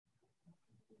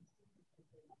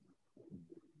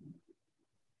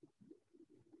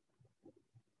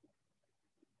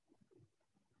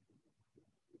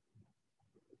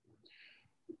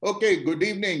Okay, good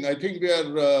evening. I think we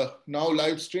are now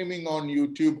live streaming on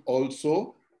YouTube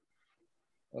also.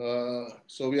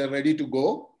 So we are ready to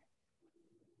go.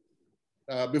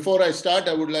 Before I start,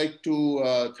 I would like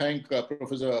to thank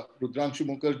Professor Rudrangshu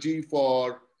Mukherjee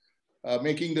for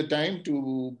making the time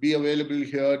to be available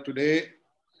here today.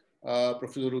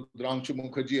 Professor Rudrangshu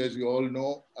Mukherjee, as you all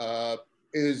know,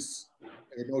 is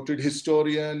a noted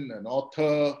historian, an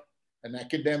author, an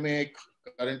academic,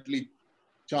 currently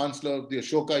Chancellor of the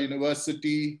Ashoka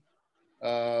University,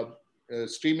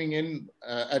 streaming in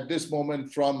at this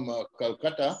moment from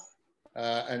Calcutta.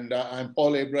 And I'm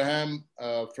Paul Abraham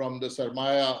from the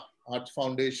Sarmaya Arts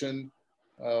Foundation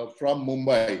from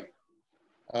Mumbai.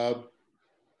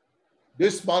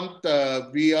 This month,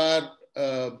 we are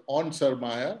on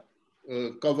Sarmaya,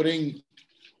 covering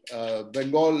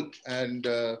Bengal and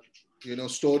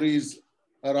stories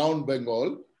around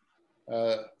Bengal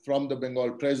from the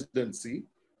Bengal Presidency.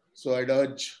 So I'd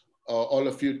urge all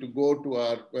of you to go to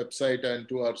our website and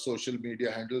to our social media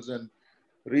handles and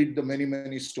read the many,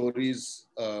 many stories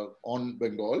on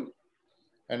Bengal.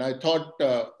 And I thought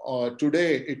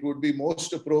today it would be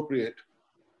most appropriate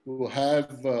to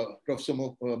have Professor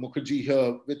Mukherjee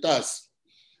here with us,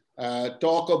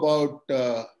 talk about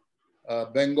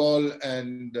Bengal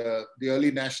and the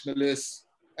early nationalists,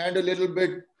 and a little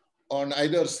bit on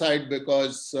either side,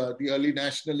 because the early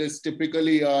nationalists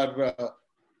typically are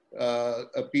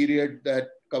a period that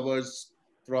covers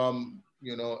from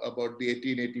about the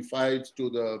 1885 to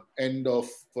the end of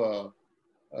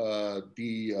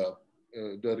the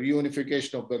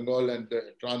reunification of Bengal and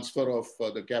the transfer of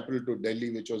the capital to Delhi,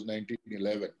 which was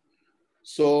 1911.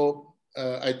 So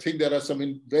I think there are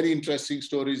some very interesting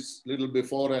stories little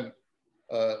before and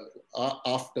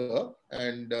after,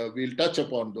 and we'll touch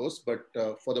upon those, but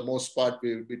for the most part,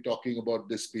 we will be talking about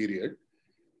this period.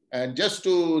 And just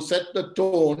to set the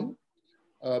tone,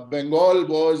 Bengal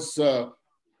was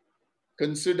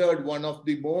considered one of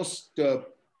the most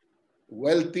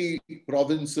wealthy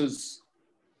provinces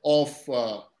of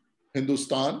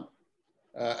Hindustan.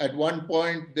 At one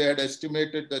point, they had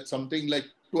estimated that something like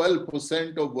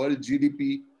 12% of world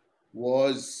GDP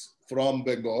was from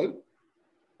Bengal,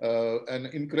 an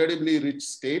incredibly rich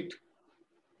state,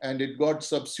 and it got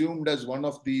subsumed as one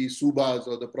of the subas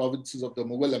or the provinces of the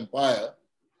Mughal Empire,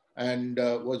 and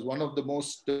was one of the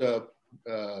most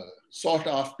sought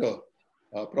after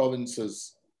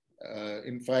provinces.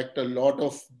 In fact, a lot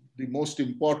of the most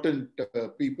important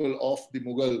people of the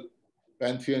Mughal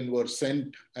pantheon were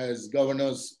sent as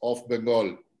governors of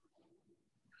Bengal.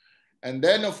 And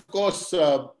then, of course,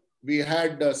 we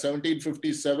had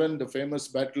 1757, the famous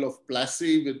Battle of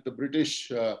Plassey with the British,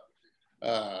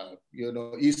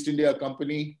 East India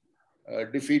Company,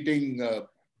 defeating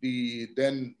the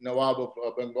then Nawab of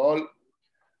Bengal.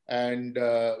 And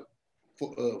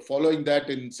following that,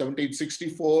 in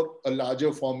 1764, a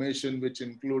larger formation which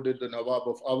included the Nawab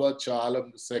of Awadh, Shah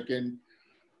Alam II,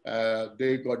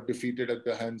 they got defeated at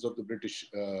the hands of the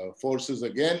British forces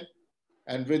again.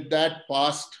 And with that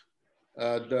passed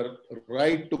the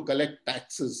right to collect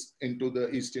taxes into the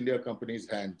East India Company's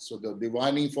hands. So the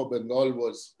Diwani for Bengal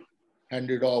was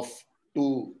handed off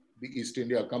to the East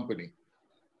India Company.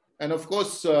 And of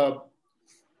course, there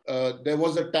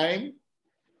was a time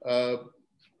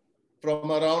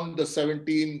from around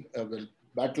the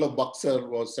Battle of Buxar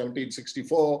was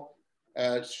 1764.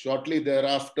 Shortly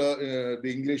thereafter,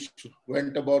 the English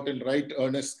went about in right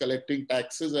earnest collecting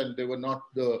taxes, and they were not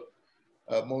the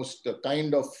most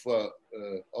kind of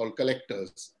all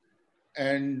collectors.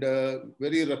 And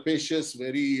very rapacious,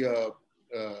 very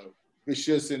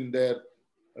vicious in their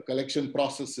collection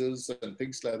processes and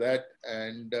things like that.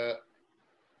 And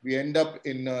we end up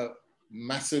in a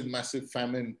massive, massive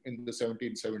famine in the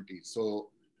 1770s. So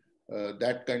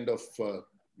that kind of,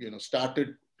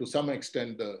 started to some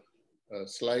extent the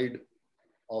slide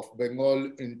of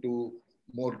Bengal into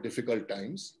more difficult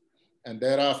times. And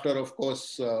thereafter, of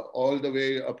course, all the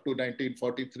way up to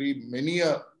 1943, many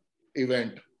a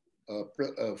event,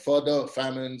 further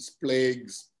famines,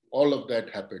 plagues, all of that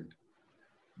happened.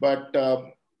 But,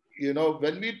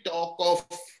 when we talk of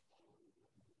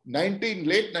late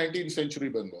 19th century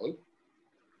Bengal,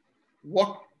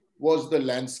 what was the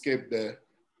landscape there,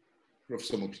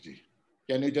 Professor Mukherjee?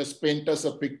 Can you just paint us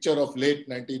a picture of late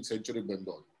 19th century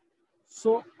Bengal?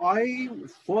 So I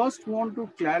first want to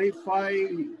clarify,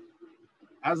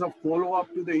 as a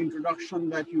follow-up to the introduction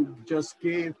that you just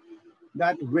gave,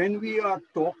 that when we are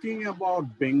talking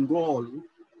about Bengal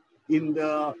in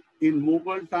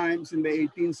Mughal times in the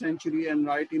 18th century and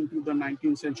right into the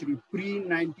 19th century,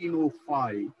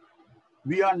 pre-1905,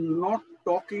 we are not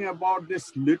talking about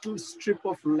this little strip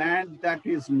of land that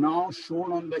is now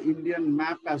shown on the Indian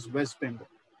map as West Bengal,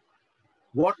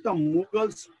 what the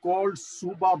Mughals called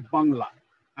Suba Bangla,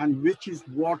 and which is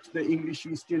what the English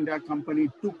East India Company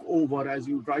took over, as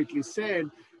you rightly said,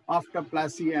 after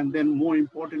Plassey and then more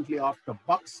importantly after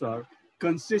Buxar,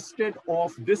 consisted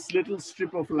of this little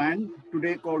strip of land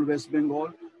today called West Bengal,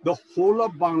 the whole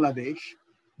of Bangladesh,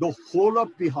 the whole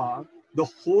of Bihar, the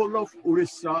whole of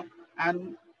Orissa,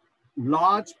 and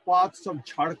large parts of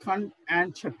Jharkhand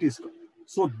and Chhattisgarh.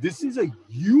 So this is a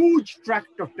huge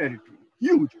tract of territory,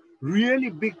 huge, really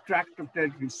big tract of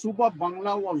territory. Suba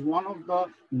Bangla was one of the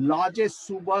largest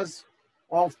subas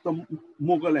of the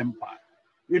Mughal Empire.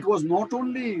 It was not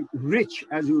only rich,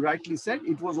 as you rightly said,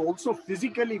 it was also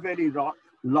physically very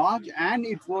large, and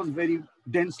it was very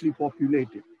densely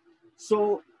populated.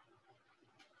 So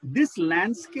this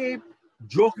landscape,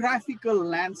 geographical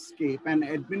landscape and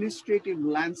administrative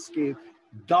landscape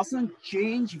doesn't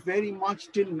change very much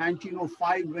till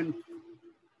 1905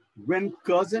 when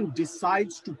Curzon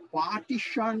decides to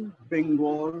partition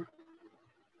Bengal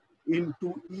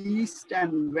into East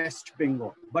and West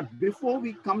Bengal. But before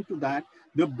we come to that,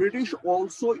 the British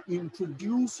also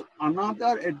introduce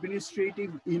another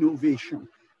administrative innovation.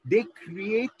 They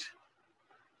create,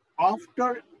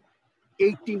 after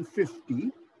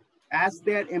 1850, as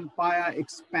their empire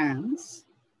expands,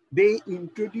 they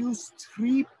introduce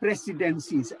 3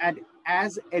 presidencies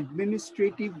as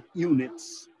administrative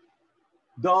units.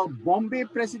 The Bombay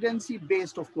Presidency,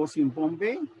 based of course in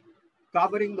Bombay,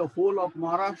 covering the whole of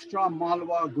Maharashtra,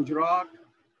 Malwa, Gujarat,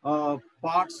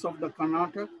 parts of the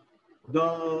Karnataka.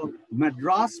 The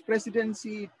Madras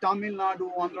Presidency, Tamil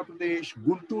Nadu, Andhra Pradesh,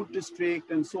 Guntur district,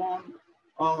 and so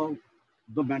on.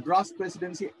 The Madras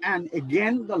Presidency, and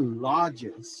again the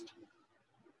largest,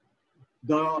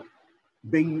 the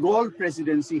Bengal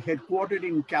Presidency, headquartered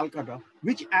in Calcutta,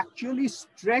 which actually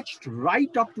stretched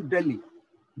right up to Delhi.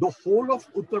 The whole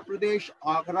of Uttar Pradesh,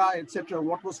 Agra, etc.,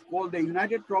 what was called the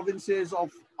United Provinces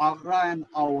of Agra and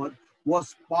Awadh,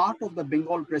 was part of the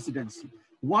Bengal Presidency.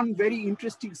 One very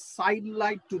interesting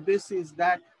sidelight to this is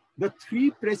that the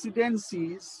 3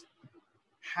 presidencies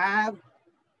have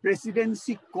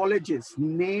presidency colleges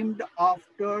named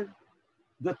after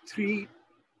the 3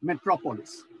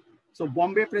 metropolis. So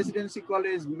Bombay Presidency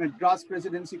College, Madras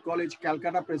Presidency College,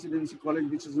 Calcutta Presidency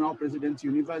College, which is now President's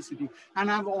University.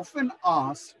 And I've often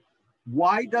asked,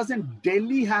 why doesn't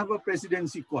Delhi have a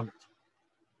presidency college?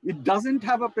 It doesn't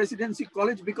have a presidency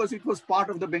college because it was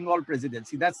part of the Bengal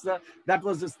Presidency. That's the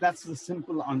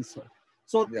simple answer.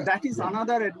 So yeah, that is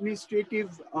another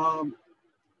administrative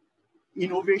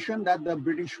innovation that the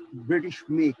British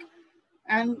make.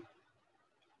 And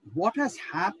what has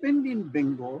happened in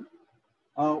Bengal,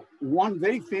 one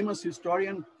very famous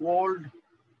historian called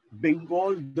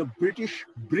Bengal the British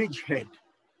bridgehead.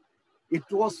 It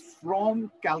was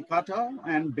from Calcutta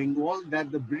and Bengal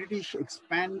that the British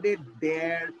expanded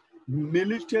their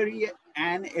military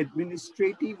and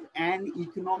administrative and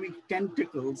economic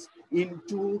tentacles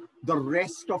into the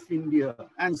rest of India,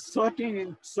 and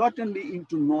certainly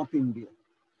into North India.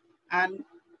 And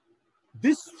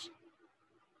this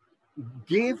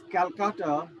gave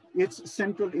Calcutta its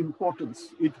central importance.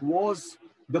 It was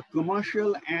the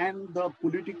commercial and the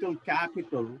political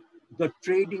capital, the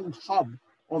trading hub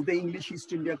of the English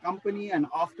East India Company, and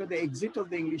after the exit of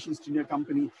the English East India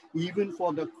Company, even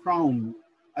for the crown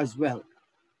as well.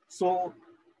 So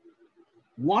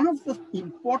one of the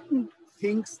important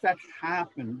things that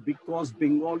happened, because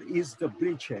Bengal is the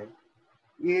bridgehead,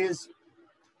 is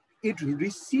it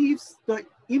receives the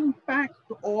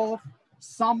impact of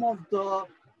some of the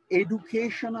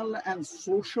educational and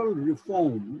social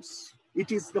reforms.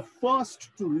 It is the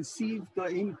first to receive the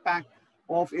impact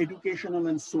of educational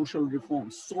and social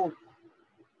reforms. So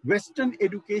Western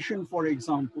education, for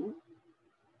example,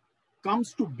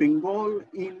 comes to Bengal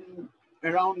in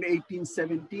around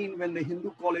 1817 when the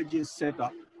Hindu college is set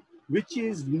up, which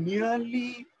is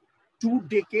nearly 2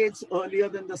 decades earlier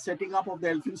than the setting up of the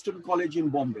Elphinstone College in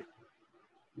Bombay.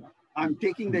 I'm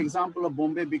taking the example of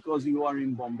Bombay because you are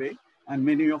in Bombay, and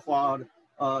many of our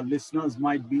listeners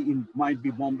might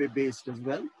be Bombay based as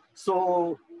well.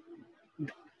 So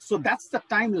that's the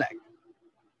time lag,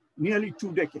 nearly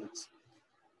 2 decades.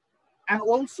 And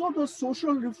also the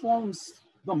social reforms,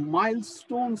 the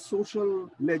milestone social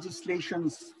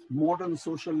legislations, modern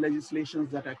social legislations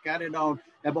that are carried out,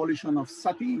 abolition of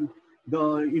sati,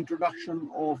 the introduction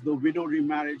of the widow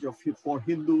remarriage for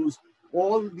Hindus,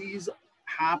 all these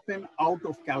happen out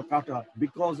of Calcutta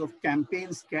because of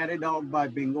campaigns carried out by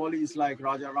Bengalis like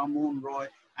Raja Ram Mohan Roy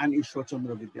and Ishwar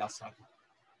Chandra Vidyasagar.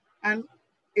 And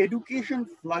education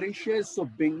flourishes. So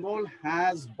Bengal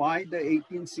has, by the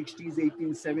 1860s,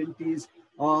 1870s,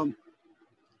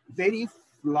 very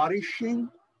flourishing,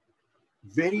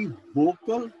 very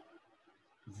vocal,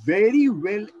 very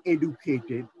well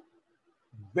educated,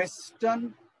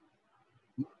 westernized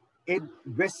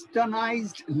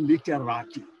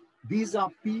literati. These are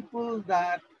people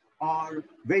that are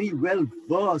very well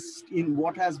versed in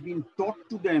what has been taught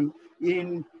to them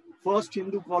in first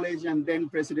Hindu college and then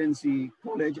Presidency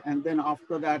College, and then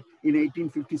after that in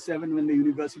 1857 when the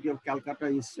University of Calcutta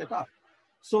is set up.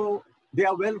 So they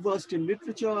are well versed in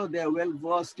literature, they are well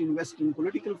versed in Western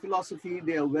political philosophy,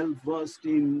 they are well versed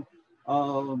in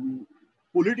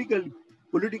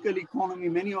political economy.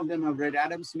 Many of them have read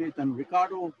Adam Smith and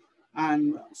Ricardo.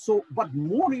 And so, but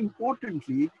more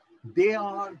importantly, they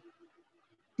are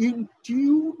in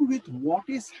tune with what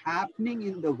is happening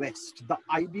in the West, the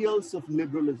ideals of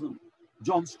liberalism.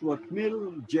 John Stuart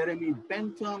Mill, Jeremy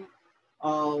Bentham,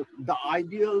 the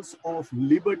ideals of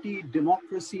liberty,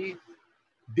 democracy.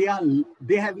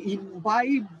 They have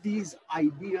imbibed these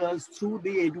ideas through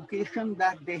the education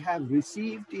that they have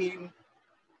received in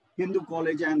Hindu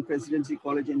College and Presidency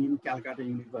College and in Calcutta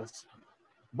University.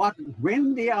 But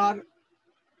when they are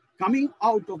coming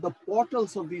out of the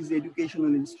portals of these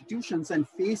educational institutions and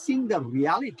facing the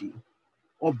reality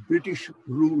of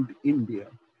British-ruled India,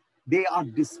 they are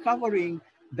discovering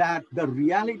that the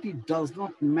reality does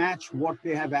not match what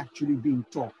they have actually been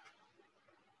taught.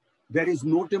 There is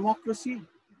no democracy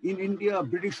in India.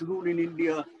 British rule in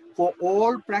India, for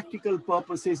all practical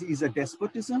purposes, is a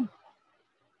despotism.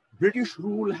 British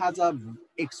rule has an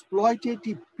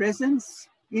exploitative presence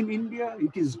in India.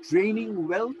 It is draining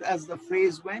wealth, as the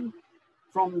phrase went,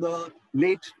 from the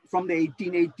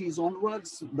 1880s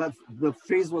onwards. The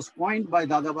phrase was coined by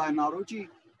Dadabhai Naoroji,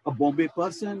 a Bombay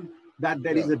person, that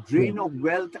there is a drain of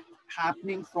wealth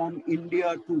happening from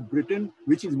India to Britain,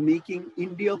 which is making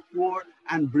India poor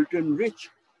and Britain rich.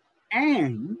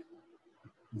 And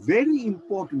very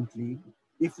importantly,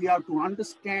 if we are to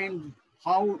understand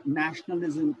how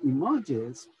nationalism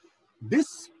emerges,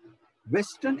 this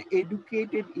Western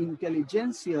educated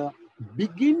intelligentsia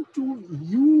begin to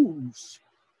use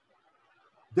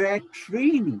their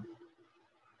training,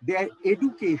 their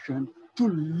education to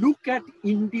look at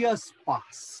India's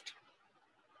past,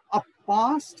 a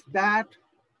past that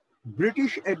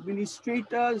British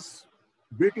administrators,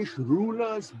 British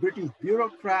rulers, British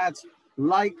bureaucrats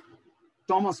like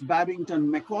Thomas Babington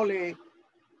Macaulay,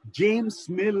 James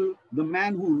Mill, the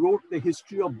man who wrote the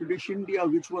history of British India,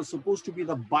 which was supposed to be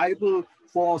the Bible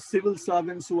for civil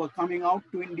servants who are coming out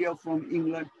to India from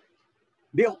England,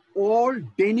 they all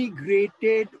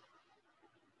denigrated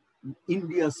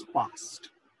India's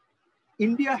past.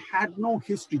 India had no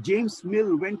history. James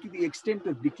Mill went to the extent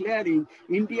of declaring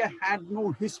India had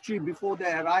no history before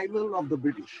the arrival of the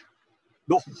British.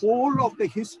 The whole of the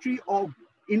history of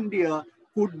India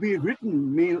could be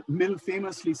written, Mill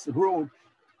famously wrote,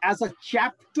 as a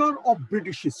chapter of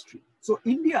British history. So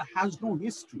India has no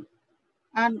history.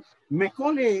 And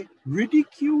Macaulay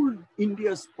ridiculed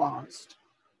India's past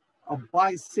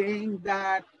by saying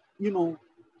that,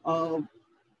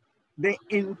 the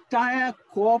entire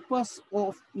corpus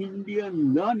of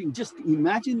Indian learning, just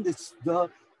imagine this,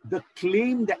 the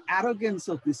claim, the arrogance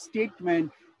of this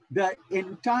statement, the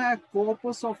entire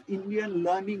corpus of Indian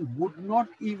learning would not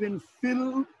even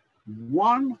fill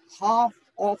 1/2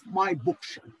 of my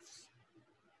bookshelves,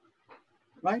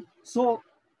 right? So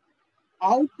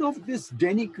out of this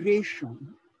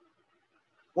denigration,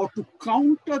 or to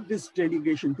counter this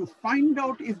denigration, to find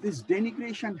out if this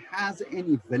denigration has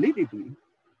any validity,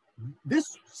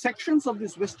 this sections of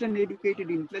this Western educated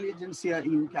intelligentsia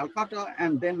in Calcutta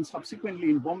and then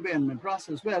subsequently in Bombay and Madras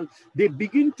as well, they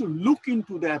begin to look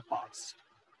into their past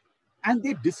and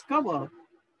they discover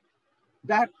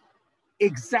that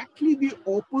exactly the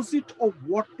opposite of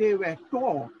what they were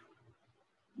taught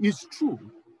is true.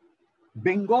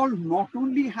 Bengal not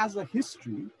only has a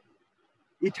history,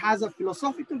 it has a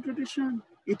philosophical tradition,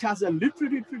 it has a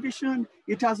literary tradition,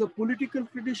 it has a political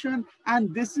tradition,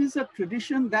 and this is a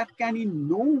tradition that can in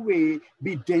no way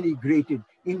be denigrated.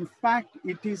 In fact,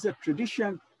 it is a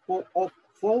tradition for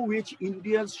which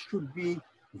Indians should be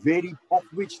very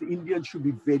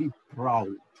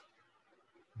proud.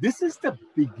 This is the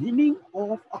beginning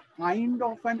of a kind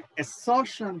of an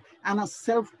assertion and a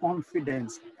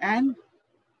self-confidence and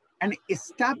an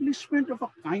establishment of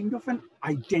a kind of an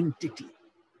identity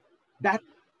that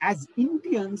as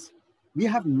Indians, we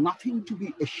have nothing to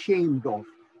be ashamed of,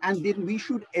 and then we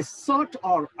should assert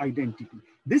our identity.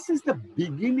 This is the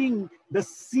beginning, the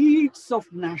seeds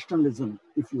of nationalism,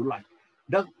 if you like.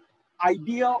 The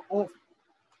idea of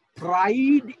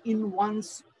pride in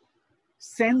one's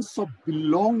sense of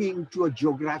belonging to a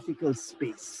geographical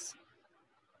space.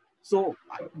 So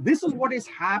this is what is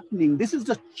happening. This is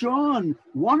the churn,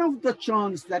 one of the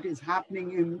churns that is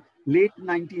happening in late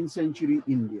 19th century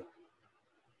India.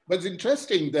 But it's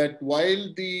interesting that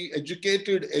while the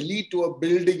educated elite were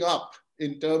building up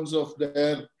in terms of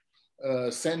their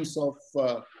sense of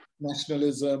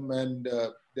nationalism and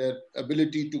their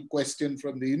ability to question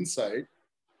from the inside,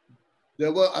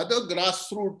 there were other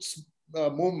grassroots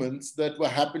movements that were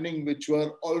happening which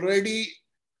were already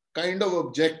kind of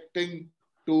objecting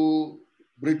to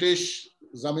British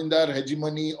zamindar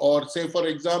hegemony, or say, for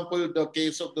example, the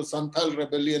case of the Santhal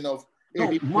rebellion of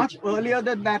No, much earlier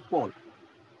than that, Paul.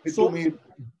 So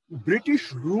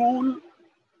British rule,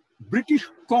 British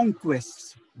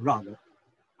conquests rather,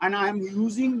 and I'm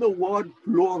using the word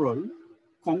plural,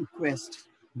 conquest,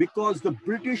 because the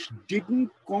British didn't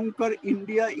conquer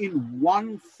India in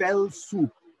one fell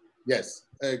swoop. Yes,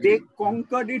 I agree. They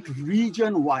conquered it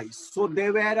region-wise. So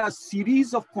there were a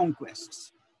series of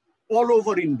conquests all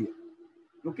over India.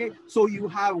 Okay, so you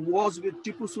have wars with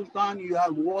Tipu Sultan, you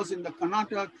have wars in the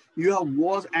Karnataka, you have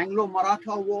wars,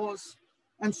 Anglo-Maratha wars,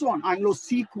 and so on,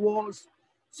 Anglo-Sikh wars.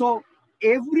 So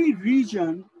every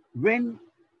region, when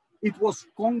it was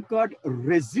conquered,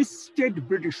 resisted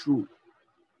British rule.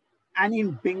 And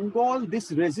in Bengal,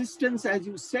 this resistance, as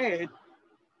you said,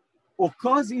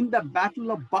 occurs in the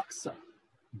Battle of Buxar,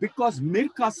 because Mir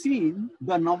Qasim,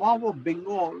 the Nawab of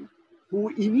Bengal, who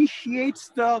initiates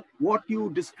the what you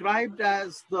described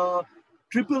as the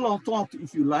triple entente,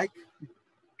 if you like,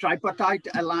 tripartite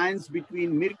alliance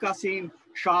between Mir Qasim,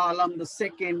 Shah Alam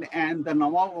II, and the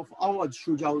Nawab of Awadh,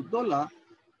 Shuja-ud-Dawla.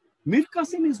 Mir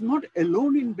Qasim is not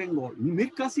alone in Bengal. Mir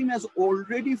Qasim has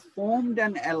already formed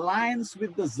an alliance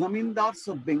with the zamindars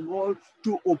of Bengal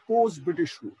to oppose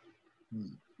British rule.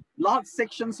 Large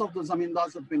sections of the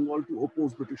zamindars of Bengal to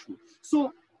oppose British rule.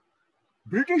 So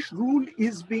British rule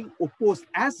is being opposed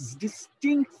as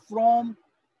distinct from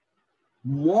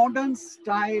modern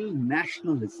style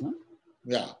nationalism.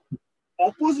 Yeah.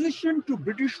 Opposition to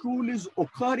British rule is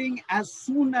occurring as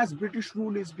soon as British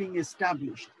rule is being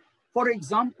established. For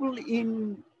example,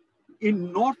 in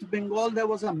North Bengal, there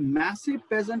was a massive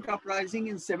peasant uprising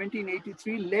in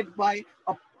 1783 led by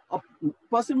a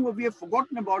person who we have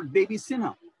forgotten about, Baby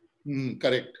Sinha.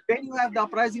 Correct. Then you have the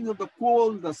uprisings of the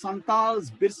Kol, the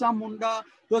Santals, Birsa Munda.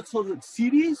 So the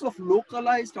series of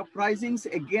localized uprisings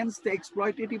against the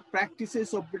exploitative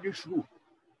practices of British rule.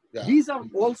 Yeah. These are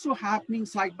also happening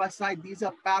side by side. These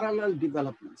are parallel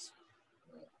developments.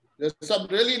 There's some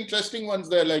really interesting ones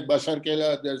there, like Bashar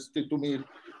Kela, there's Titumir,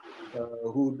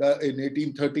 who in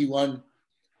 1831,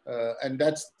 and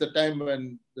that's the time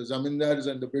when the zamindars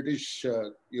and the British,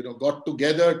 got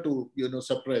together to,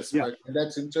 suppress. Yeah. Right? And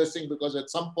that's interesting because at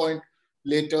some point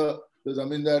later, the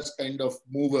zamindars kind of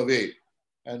move away.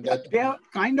 And that they are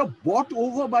kind of bought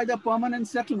over by the permanent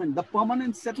settlement. The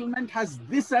permanent settlement has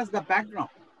this as the background.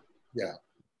 Yeah.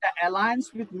 The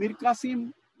alliance with Mir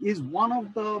Qasim is one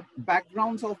of the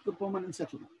backgrounds of the permanent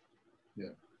settlement. Yeah.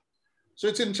 So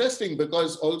it's interesting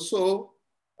because also,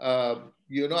 at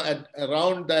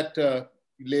around that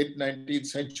late 19th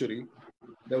century,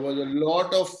 there was a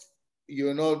lot of,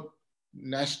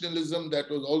 nationalism that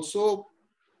was also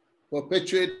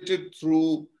perpetuated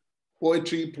through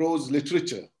poetry, prose,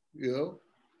 literature,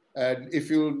 And if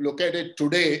you look at it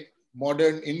today,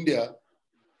 modern India,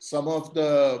 some of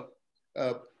the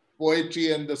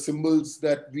poetry and the symbols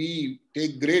that we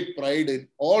take great pride in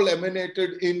all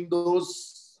emanated in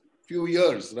those few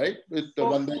years, right? With the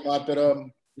Vande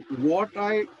Mataram.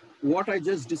 What I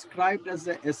just described as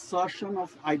the assertion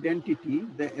of identity,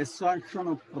 the assertion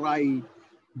of pride,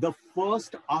 the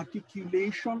first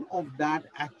articulation of that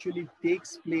actually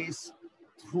takes place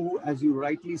through, as you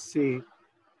rightly say,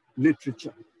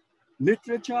 literature.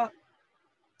 Literature,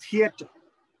 theater.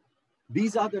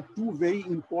 These are the two very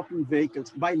important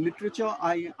vehicles. By literature,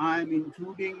 I am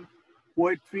including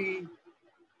poetry,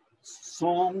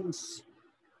 songs,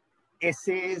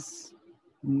 essays,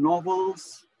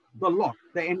 novels, the lot,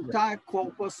 the entire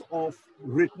corpus of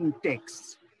written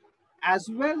texts, as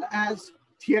well as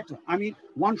theater. I mean,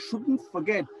 one shouldn't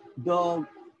forget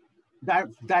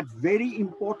that very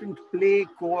important play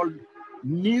called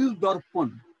Neel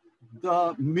Darpan,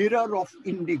 the Mirror of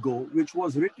Indigo, which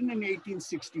was written in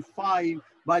 1865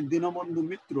 by Dinabandhu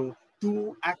Mitra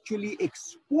to actually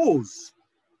expose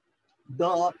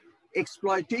the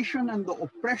exploitation and the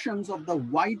oppressions of the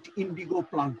white indigo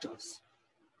planters.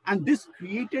 And this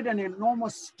created an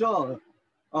enormous stir.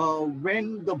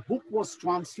 When the book was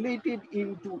translated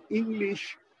into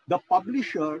English, the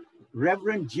publisher,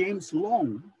 Reverend James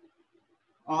Long,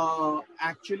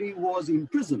 actually was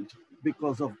imprisoned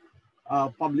because of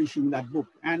publishing that book.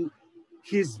 And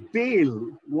his bail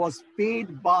was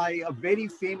paid by a very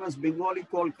famous Bengali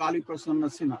called Kali Prasanna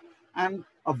Sinha, and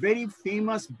a very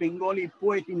famous Bengali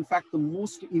poet, in fact, the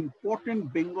most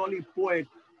important Bengali poet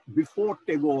before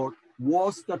Tagore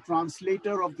was the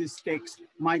translator of this text,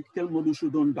 Michael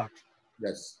Madhusudhan Dutt.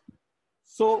 Yes.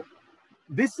 So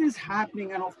this is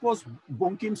happening, and of course,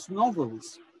 Bankim's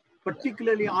novels,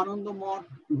 particularly Anandamot,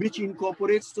 which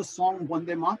incorporates the song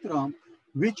Vande Mataram,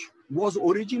 which was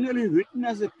originally written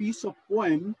as a piece of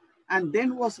poem and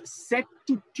then was set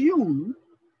to tune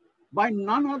by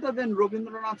none other than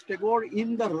Rabindranath Tagore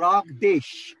in the Rag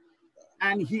Desh.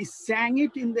 And he sang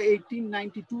it in the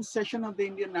 1892 session of the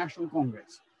Indian National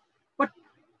Congress. But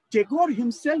Tagore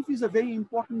himself is a very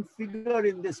important figure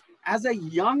in this. As a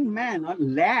young man, a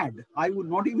lad, I would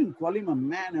not even call him a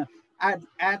man,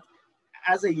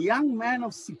 as a young man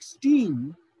of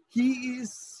 16,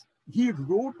 he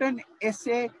wrote an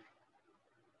essay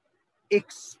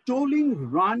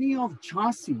extolling Rani of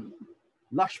Jhansi,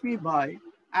 Lakshmi Bai,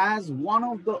 as one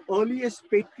of the earliest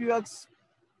patriots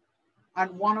and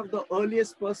one of the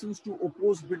earliest persons to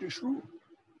oppose British rule.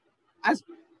 As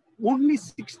only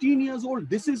 16 years old,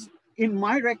 this is, in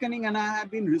my reckoning, and I have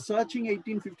been researching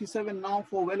 1857 now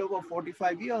for well over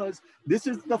 45 years, this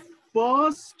is the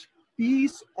first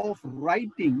piece of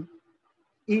writing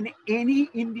in any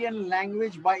Indian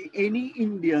language by any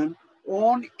Indian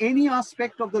on any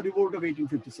aspect of the revolt of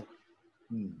 1857.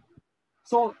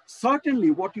 So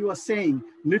certainly what you are saying,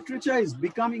 literature is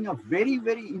becoming a very,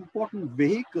 very important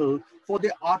vehicle for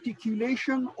the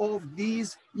articulation of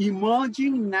these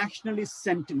emerging nationalist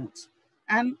sentiments.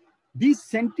 And these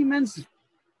sentiments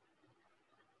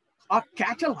are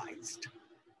catalyzed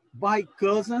by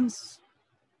Curzon's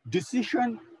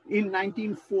decision in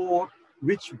 1904,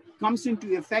 which comes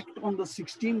into effect on the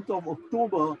 16th of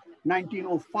October,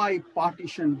 1905,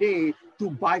 Partition Day, to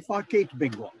bifurcate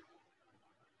Bengal.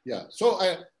 Yeah, so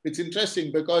it's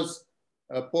interesting because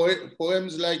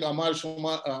poems like Amar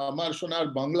Sonar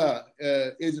Bangla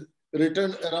is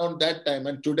written around that time,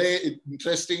 and today,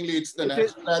 interestingly, it's the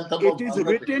national anthem of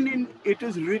Bangladesh. It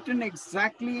is written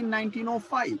exactly in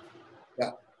 1905.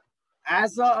 Yeah.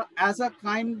 As a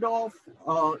kind of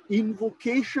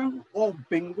invocation of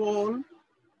Bengal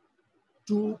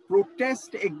to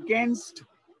protest against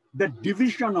the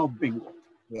division of Bengal.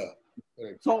 Yeah.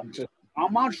 Correct. So,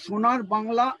 Amar Sonar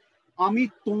Bangla, Ami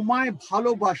Tomaye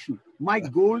Bhalobashi, my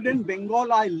golden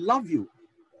Bengal, I love you.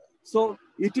 So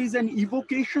it is an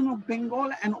evocation of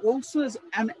Bengal and also as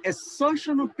an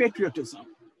assertion of patriotism.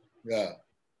 Yeah.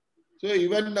 So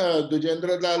even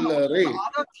Dujendra Lal Ray. The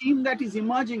other theme that is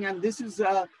emerging, and this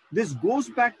goes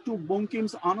back to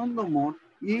Bankim's Anandamot,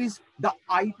 is the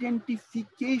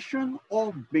identification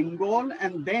of Bengal,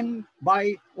 and then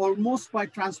almost by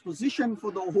transposition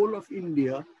for the whole of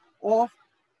India,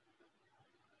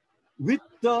 with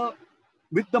the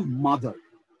mother.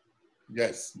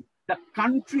 Yes. The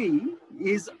country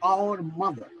is our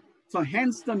mother. So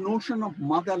hence the notion of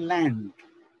motherland.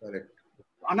 Correct.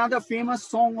 Another famous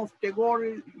song of Tagore,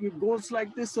 it goes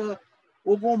like this,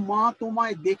 Ogo ma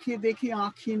tomai dekhe dekhe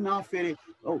aakhi na fere.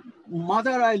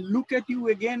 Mother, I look at you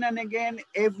again and again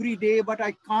every day, but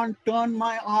I can't turn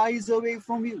my eyes away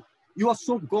from you. You are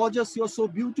so gorgeous, you are so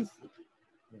beautiful.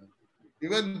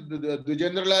 Even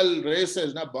Dujendra Lal Ray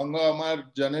says, na Banga Amar,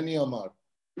 Janani Amar.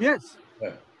 Yes.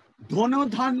 Dhono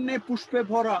dhanne pushpe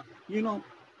bhora,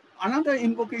 another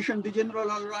invocation, Dujendra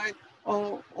Lal Ray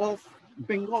of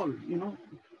Bengal,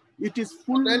 it is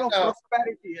full of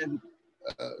prosperity. And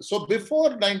so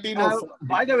before 1904.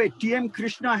 By the way, T.M.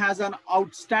 Krishna has an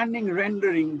outstanding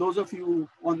rendering. Those of you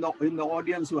in the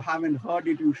audience who haven't heard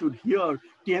it, you should hear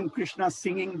T.M. Krishna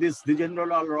singing this Dujendra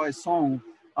Lal Ray song,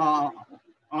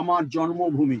 Amar Janmo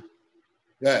Bhumi.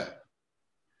 Yeah.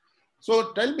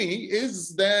 So tell me,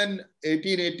 is then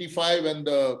 1885 and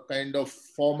the kind of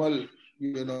formal,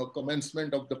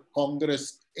 commencement of the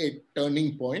Congress a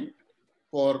turning point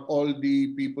for all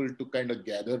the people to kind of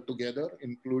gather together,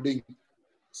 including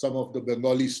some of the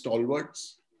Bengali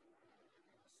stalwarts?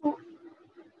 So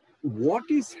what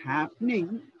is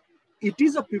happening, it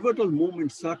is a pivotal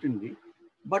moment, certainly,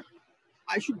 but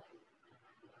I should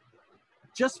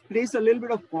just place a little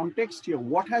bit of context here.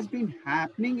 What has been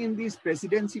happening in these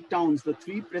presidency towns, the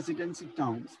three presidency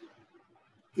towns,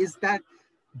 is that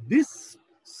these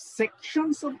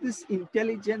sections of this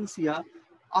intelligentsia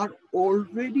are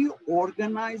already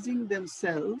organizing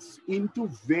themselves into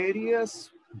various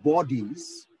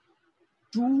bodies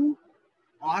to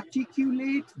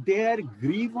articulate their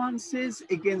grievances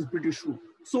against British rule.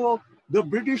 So the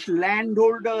British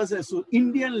Landholders,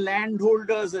 Indian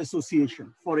Landholders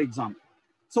Association, for example.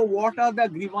 So what are the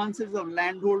grievances of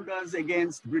landholders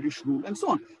against British rule and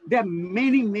so on? There are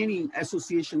many, many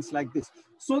associations like this.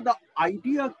 So the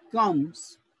idea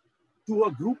comes to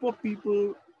a group of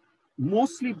people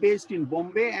mostly based in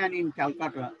Bombay and in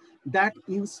Calcutta, that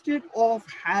instead of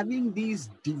having these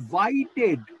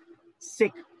divided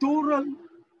sectoral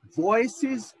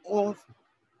voices of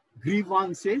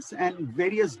grievances and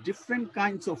various different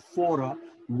kinds of fora,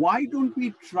 why don't we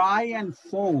try and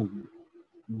form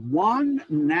one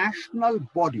national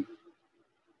body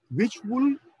which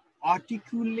will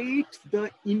articulate the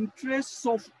interests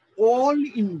of all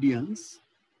Indians,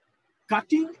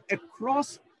 cutting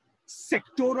across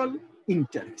sectoral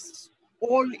interests,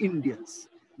 all Indians.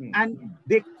 And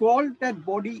they called that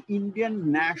body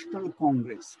Indian National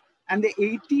Congress. And the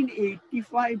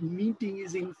 1885 meeting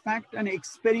is in fact an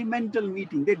experimental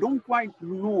meeting. They don't quite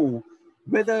know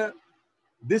whether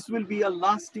this will be a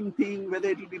lasting thing, whether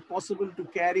it will be possible to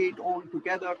carry it on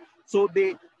together. So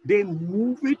they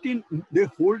move it in, they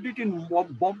hold it in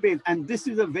Bombay. And this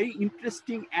is a very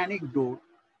interesting anecdote.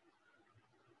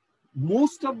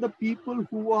 Most of the people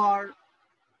who are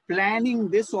planning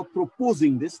this or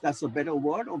proposing this, that's a better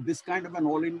word, of this kind of an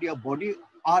all India body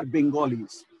are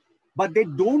Bengalis. But they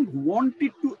don't want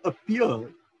it to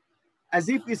appear as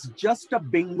if it's just a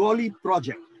Bengali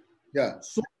project. Yeah.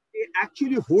 So they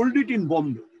actually hold it in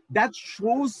Bombay. That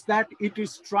shows that it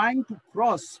is trying to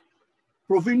cross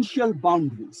provincial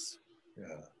boundaries.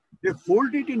 Yeah. They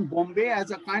hold it in Bombay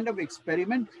as a kind of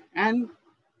experiment. And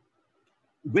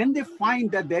when they find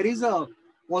that there is a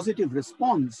positive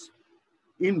response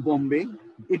in Bombay,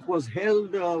 it was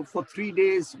held for 3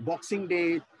 days, Boxing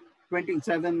Day,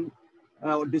 27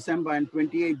 December and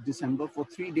 28 December, for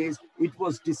 3 days. It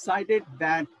was decided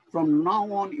that from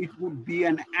now on, it would be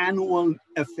an annual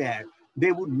affair.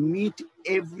 They would meet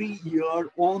every year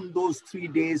on those 3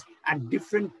 days at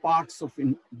different parts of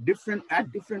different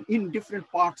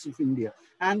parts of India.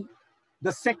 And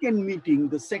the second meeting,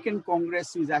 the second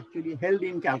Congress, is actually held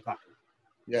in Calcutta.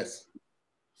 Yes.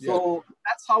 So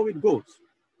that's how it goes.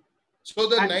 So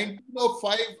the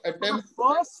 1905 attempt.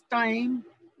 For the first time,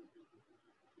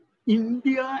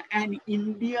 India and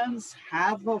Indians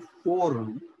have a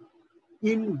forum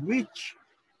in which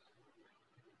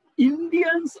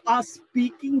Indians are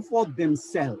speaking for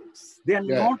themselves. They are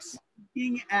not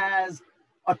speaking as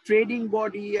a trading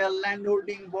body, a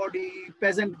landholding body,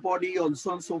 peasant body, and so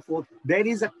on and so forth. There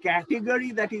is a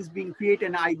category that is being created,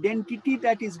 an identity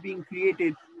that is being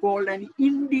created called an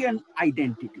Indian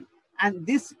identity. And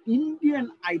this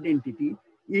Indian identity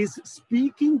is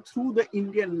speaking through the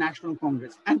Indian National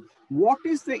Congress. And what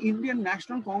is the Indian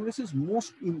National Congress's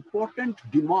most important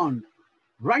demand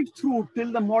right through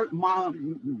till the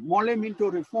Mole Minto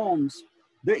reforms,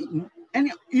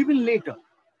 and even later,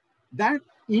 that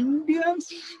Indians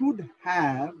should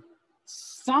have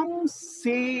some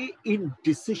say in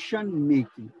decision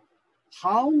making,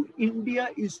 how India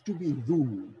is to be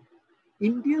ruled.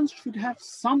 Indians should have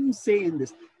some say in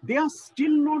this. They are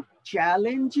still not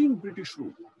challenging British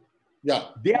rule. Yeah.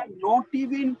 They are not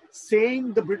even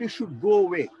saying the British should go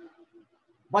away.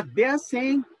 But they are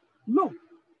saying, look,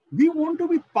 we want to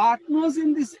be partners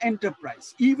in this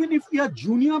enterprise. Even if we are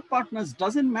junior partners,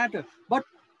 doesn't matter. But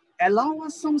allow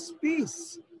us some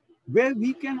space where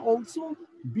we can also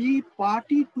be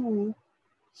party to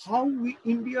how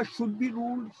India should be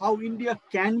ruled, how India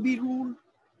can be ruled,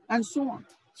 and so on.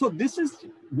 So this is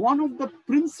one of the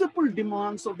principal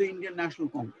demands of the Indian National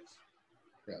Congress.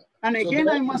 Yeah. And again,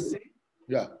 I must say,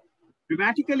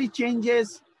 dramatically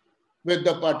changes with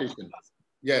the partition.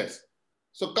 Yes.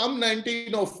 So come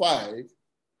 1905,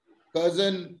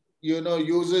 Curzon,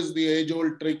 uses the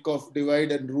age-old trick of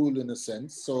divide and rule in a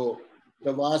sense. So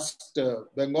the vast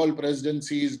Bengal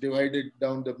Presidency is divided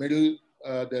down the middle.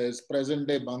 There's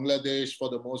present-day Bangladesh for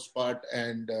the most part,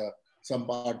 and some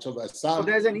parts of Assam. So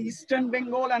there's an Eastern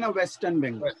Bengal and a Western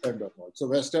Bengal. Western Bengal. So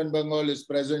Western Bengal is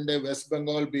present-day West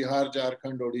Bengal, Bihar,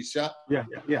 Jharkhand, Odisha.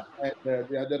 Yeah. And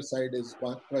the other side is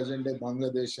present-day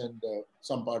Bangladesh and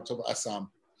some parts of Assam.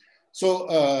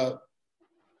 So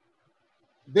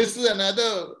this is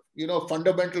another,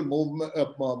 fundamental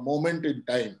moment in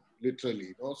time,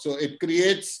 literally. So it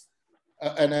creates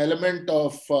an element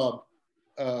of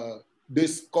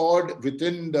discord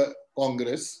within the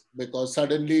Congress, because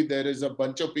suddenly there is a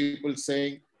bunch of people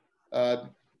saying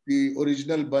the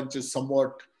original bunch is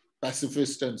somewhat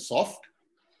pacifist and soft.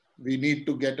 We need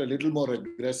to get a little more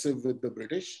aggressive with the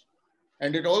British.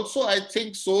 And it also, I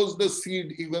think, sows the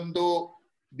seed, even though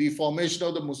the formation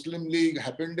of the Muslim League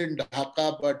happened in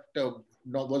Dhaka, but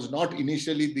was not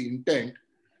initially the intent.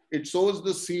 it sows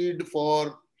the seed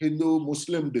for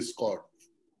Hindu-Muslim discord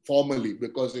formally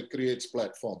because it creates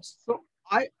platforms. So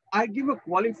I give a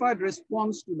qualified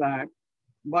response to that,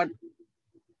 but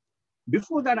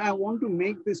before that, I want to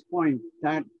make this point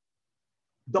that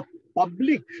the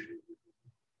public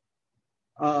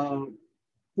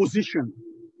position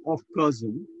of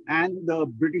Curzon and the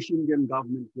British Indian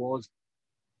government was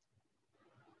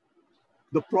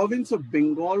the province of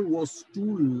Bengal was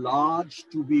too large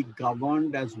to be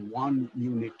governed as one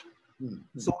unit.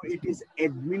 So it is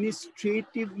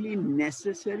administratively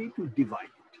necessary to divide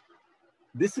it.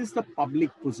 This is the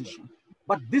public position.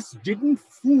 But this didn't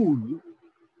fool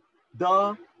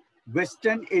the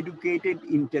Western educated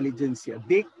intelligentsia.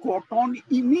 They caught on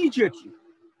immediately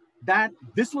that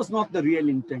this was not the real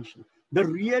intention. The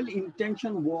real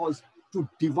intention was to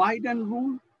divide and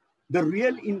rule. The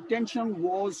real intention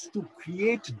was to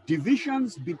create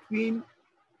divisions between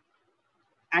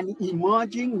an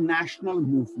emerging national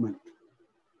movement.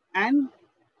 And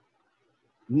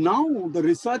now the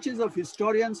researches of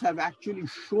historians have actually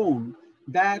shown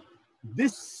that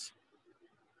this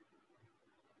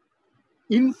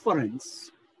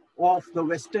inference of the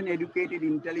Western educated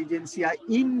intelligentsia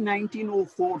in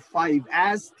 1904-5,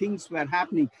 as things were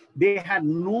happening, they had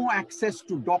no access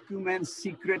to documents,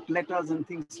 secret letters and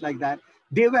things like that.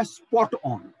 They were spot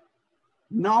on.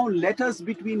 Now letters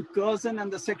between Curzon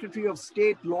and the Secretary of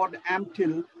State, Lord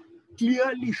Ampthill,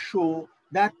 clearly show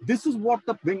that this is what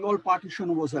the Bengal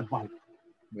partition was about.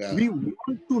 Yeah. We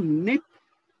want to nip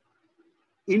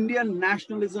Indian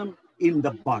nationalism in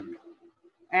the bud,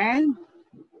 and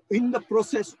in the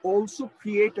process also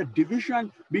create a division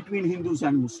between Hindus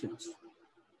and Muslims.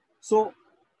 So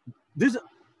this,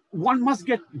 one must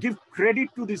give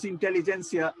credit to this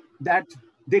intelligentsia that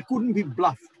they couldn't be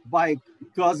bluffed by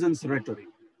Curzon's rhetoric.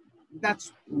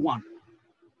 That's one.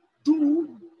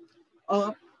 Two,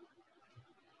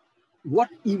 what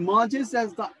emerges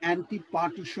as the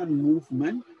anti-partition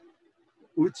movement,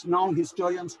 which now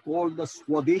historians call the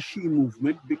Swadeshi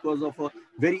movement because of a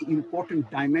very important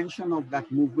dimension of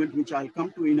that movement, which I'll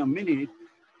come to in a minute,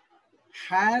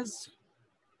 has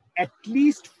at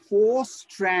least 4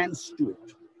 strands to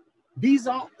it. These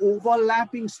are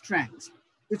overlapping strands.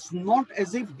 It's not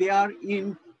as if they are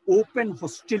in open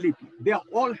hostility. They are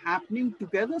all happening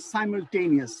together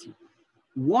simultaneously.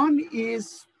 One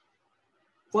is,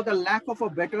 for the lack of a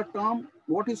better term,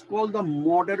 what is called the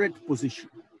moderate position.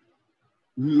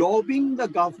 Lobbying the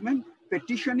government,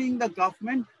 petitioning the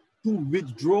government to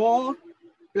withdraw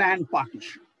planned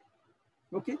partition.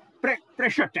 Okay,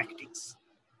 pressure tactics.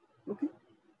 Okay,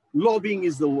 lobbying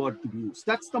is the word to be used.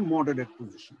 That's the moderate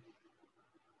position.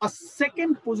 A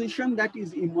second position that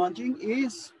is emerging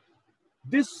is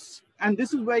this, and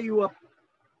this is where you are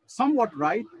somewhat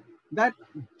right, that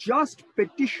just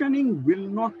petitioning will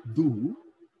not do.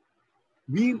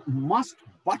 We must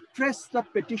buttress the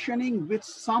petitioning with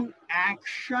some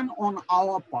action on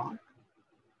our part,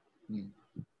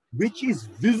 which is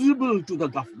visible to the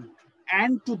government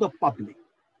and to the public.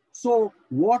 So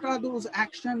what are those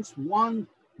actions? One,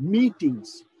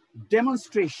 meetings,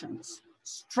 demonstrations,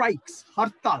 strikes,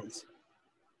 hartals.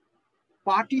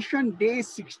 Partition Day,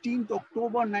 16th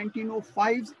October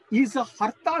 1905 is a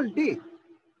hartal day.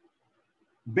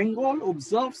 Bengal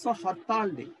observes a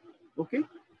hartal day, okay?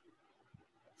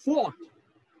 Fourth,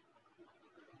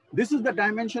 this is the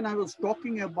dimension I was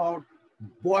talking about,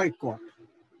 boycott.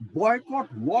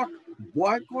 Boycott what?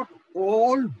 Boycott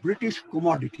all British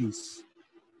commodities.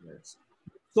 Yes.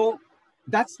 So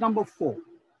that's number 4.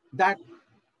 That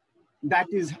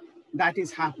is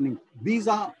happening. These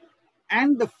are,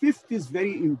 and the 5th is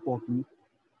very important,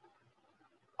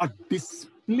 a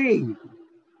display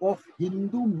of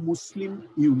Hindu-Muslim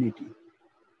unity.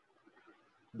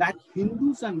 That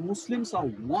Hindus and Muslims are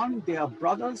one, they are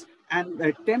brothers, and the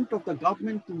attempt of the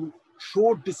government to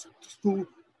throw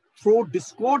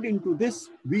discord into this,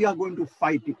 we are going to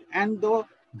fight it. And the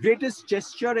greatest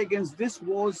gesture against this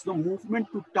was the movement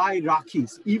to tie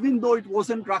Rakhis, even though it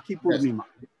wasn't Rakhi Purnima.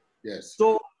 Yes.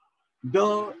 So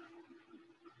the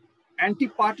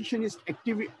anti-partitionist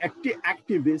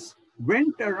activists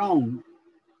went around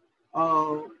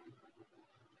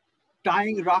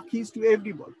tying Rakhis to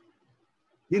everybody.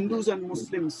 Hindus and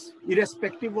Muslims,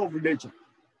 irrespective of religion.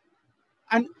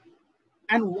 And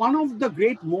one of the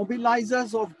great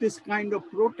mobilizers of this kind of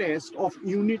protest, of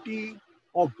unity,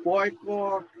 of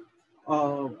boycott,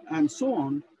 and so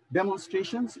on,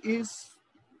 demonstrations, is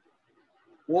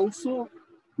also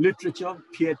literature,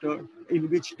 theater, in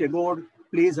which Tagore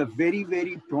plays a very,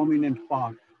 very prominent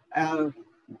part.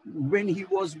 When he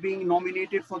was being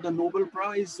nominated for the Nobel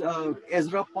Prize,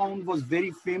 Ezra Pound was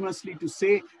very famously to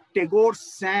say Tagore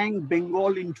sang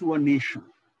Bengal into a nation.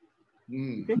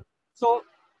 Okay?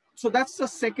 So that's the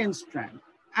second strand.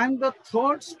 And the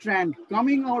third strand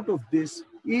coming out of this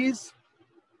is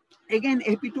again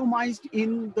epitomized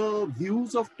in the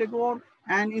views of Tagore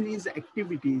and in his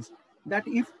activities, that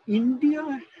if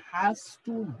India has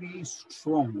to be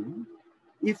strong,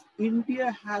 if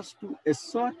India has to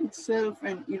assert itself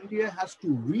and India has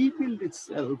to rebuild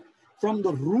itself from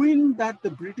the ruin that the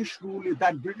British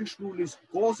rule is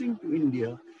causing to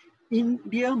India,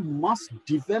 India must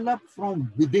develop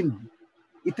from within.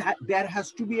 There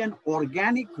has to be an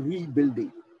organic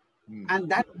rebuilding. And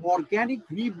that organic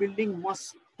rebuilding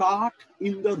must start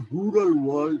in the rural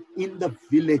world, in the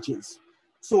villages.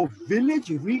 So village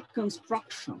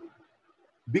reconstruction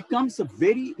becomes a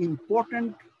very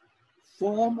important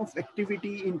form of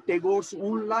activity in Tagore's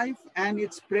own life, and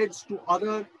it spreads to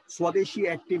other Swadeshi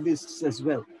activists as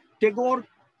well. Tagore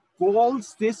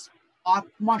calls this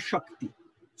Atma Shakti,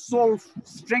 soul,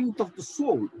 strength of the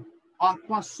soul,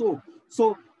 Atma soul.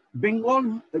 So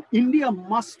India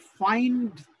must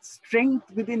find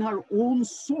strength within her own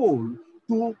soul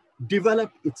to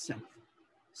develop itself.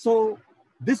 So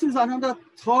this is another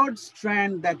third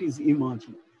strand that is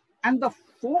emerging. And the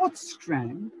fourth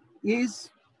strand is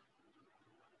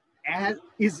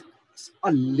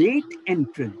a late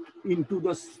entrant into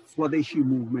the Swadeshi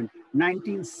movement,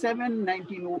 1907,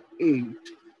 1908,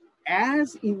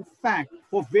 as in fact,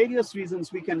 for various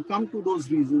reasons, we can come to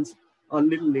those reasons a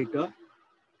little later,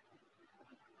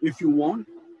 if you want,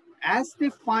 as they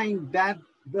find that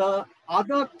the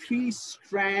other three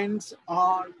strands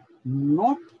are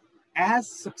not as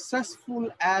successful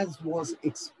as was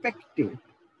expected,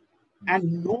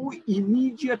 and no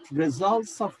immediate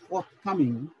results are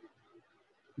forthcoming,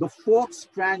 the fourth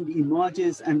strand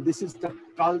emerges, and this is the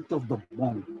cult of the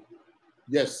bomb.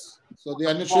 Yes. So the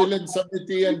Anushilin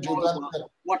Samiti and Jugantar.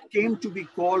 What came to be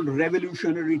called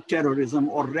revolutionary terrorism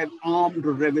or armed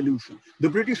revolution. The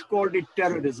British called it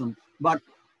terrorism, but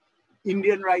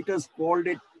Indian writers called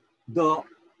it the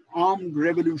armed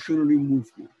revolutionary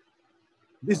movement.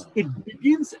 It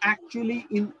begins actually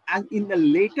in the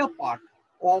later part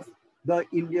of the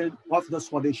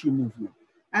Swadeshi movement.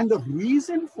 And the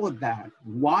reason for that,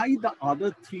 why the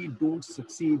other three don't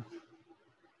succeed,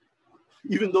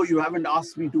 even though you haven't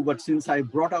asked me to, but since I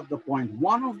brought up the point,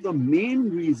 one of the main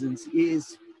reasons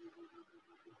is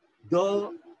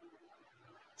the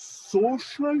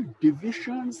social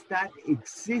divisions that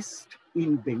exist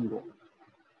in Bengal.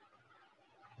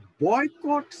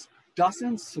 Boycotts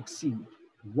doesn't succeed.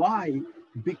 Why?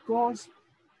 Because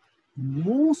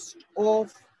most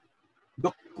of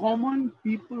the common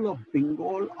people of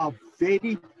Bengal are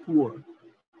very poor.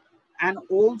 And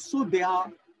also they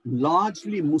are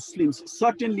largely Muslims,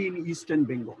 certainly in Eastern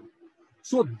Bengal.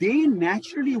 So they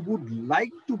naturally would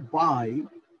like to buy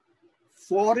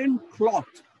foreign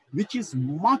cloth, which is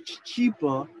much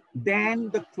cheaper than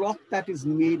the cloth that is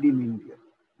made in India.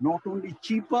 Not only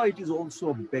cheaper, it is also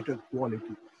of better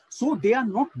quality. So they are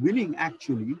not willing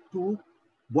actually to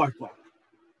boycott.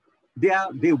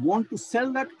 They want to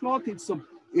sell that cloth.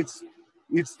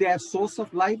 It's their source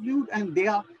of livelihood, and they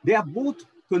are both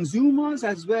consumers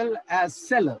as well as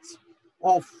sellers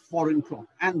of foreign cloth,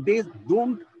 and they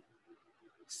don't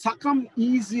succumb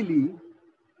easily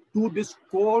to this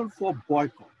call for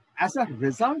boycott. As a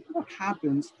result, what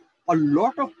happens, a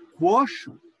lot of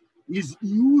coercion is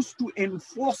used to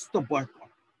enforce the boycott.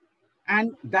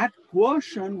 And that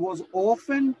coercion was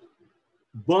often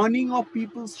burning of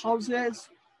people's houses,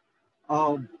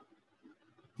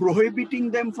 prohibiting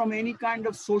them from any kind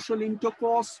of social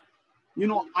intercourse,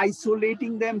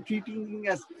 isolating them, treating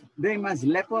them as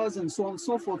lepers, and so on and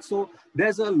so forth. So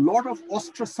there's a lot of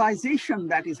ostracization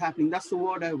that is happening. That's the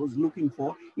word I was looking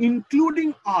for,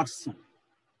 including arson.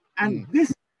 And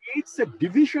this creates a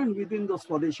division within the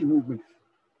Swadeshi movement.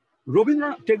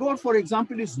 Rabindranath Tagore, for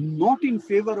example, is not in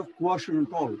favor of coercion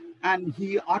at all. And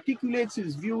he articulates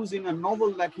his views in a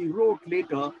novel that he wrote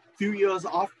later, few years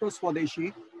after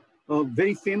Swadeshi,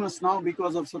 very famous now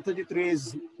because of Satyajit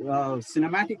Ray's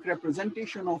cinematic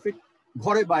representation of it,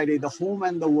 Ghore Baire, the home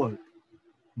and the world,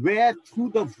 where through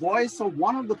the voice of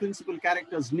one of the principal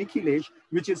characters, Nikhilesh,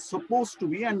 which is supposed to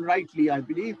be, and rightly I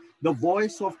believe, the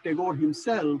voice of Tagore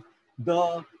himself,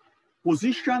 the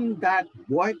position that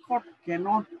boycott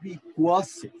cannot be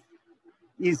coercive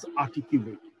is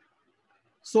articulated.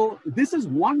 So this is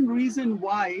one reason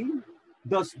why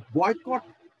the boycott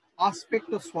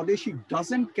aspect of Swadeshi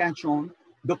doesn't catch on.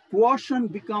 The coercion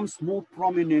becomes more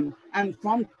prominent, and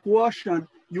from coercion,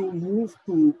 you move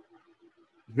to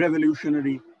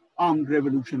armed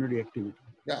revolutionary activity.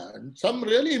 Yeah, and some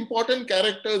really important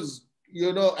characters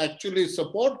actually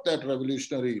support that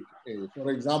revolutionary.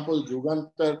 For example,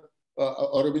 Jugantar,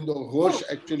 Aurobindo Ghosh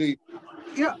actually.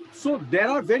 Yeah, so there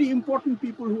are very important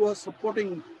people who are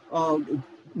supporting,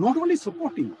 not only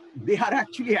supporting, they are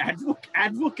actually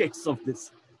advocates of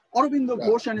this. Aurobindo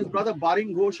Ghosh and his brother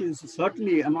Baring Ghosh is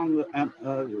certainly among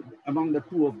the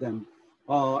two of them.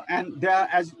 And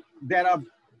there are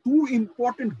two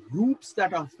important groups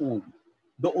that are formed,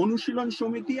 the Anushilan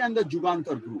Shomiti and the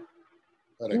Jugantar group,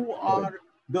 who are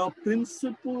the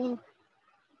principal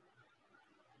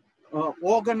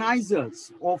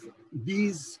organizers of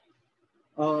these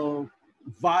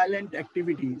violent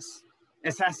activities,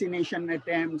 assassination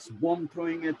attempts, bomb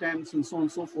throwing attempts, and so on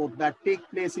and so forth that take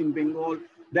place in Bengal.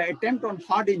 The attempt on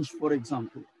Hardinge, for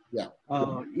example,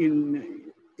 in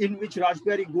which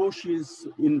Rajbihari Ghosh is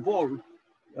involved,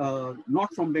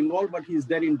 not from Bengal, but he's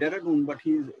there in Dehradun, but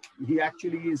he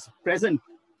actually is present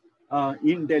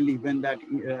in Delhi when that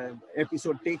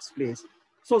episode takes place.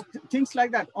 So things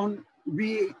like that.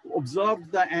 We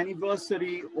observed the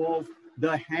anniversary of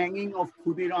the hanging of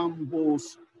Khudiram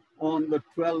Bose on the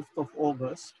 12th of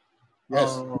August.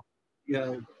 Yes.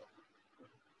 Yeah,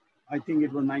 I think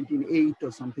it was 1908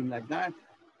 or something like that.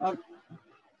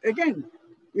 Again,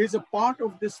 is a part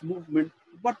of this movement,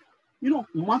 but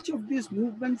much of these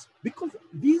movements, because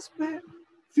these were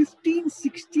 15,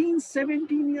 16,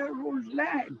 17-year-old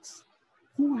lads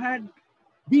who had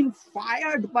been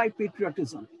fired by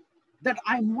patriotism, that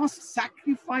I must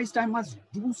sacrifice, I must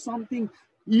do something,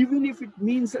 even if it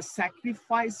means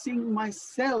sacrificing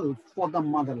myself for the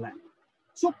motherland.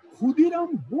 So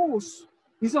Khudiram Bose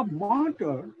is a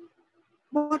martyr,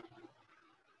 but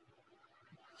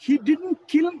he didn't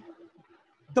kill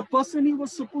the person he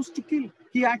was supposed to kill.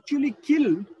 He actually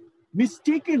killed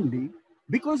mistakenly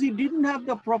because he didn't have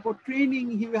the proper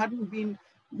training. He hadn't been,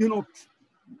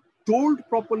 told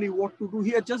properly what to do.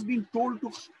 He had just been told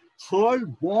to hurl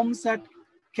bombs at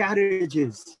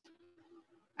carriages.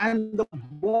 And the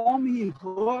bomb he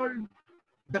hurled,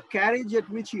 the carriage at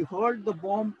which he hurled the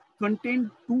bomb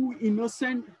contained two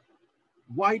innocent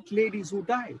white ladies who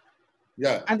died.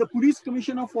 Yeah. And the police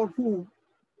commissioner for whom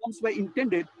bombs were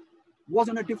intended was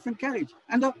on a different carriage.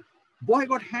 And the boy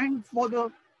got hanged for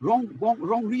the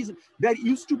wrong reason. There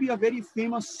used to be a very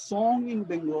famous song in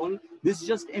Bengal. This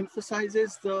just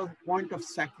emphasizes the point of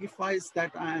sacrifice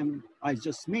that I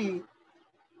just made.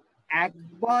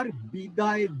 Ekbar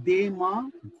biday de ma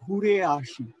ghure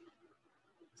ashi.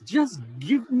 Just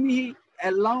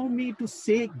allow me to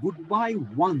say goodbye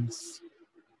once.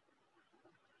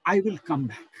 I will come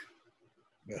back.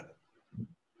 Yeah.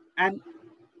 And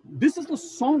this is the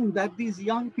song that these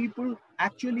young people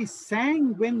actually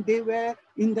sang when they were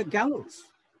in the gallows.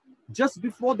 Just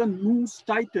before the noose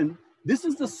tightened, this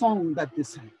is the song that they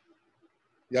sang.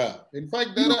 Yeah. In fact,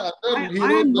 there are other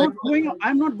heroes. I'm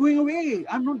not going away.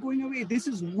 I'm not going away. This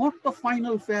is not the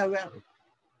final farewell.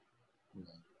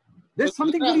 There's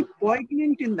something very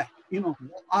poignant in that.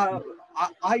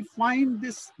 I find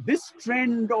this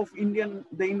trend of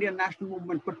the Indian national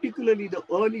movement, particularly the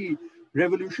early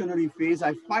revolutionary phase,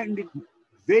 I find it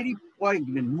very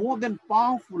poignant, more than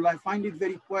powerful. I find it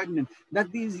very poignant that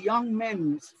these young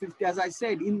men, as I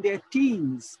said, in their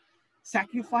teens,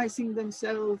 sacrificing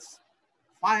themselves,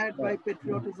 fired by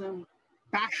patriotism,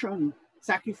 passion,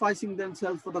 sacrificing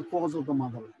themselves for the cause of the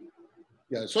motherland.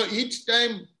 Yeah. So each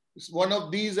time one of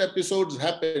these episodes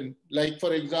happen, like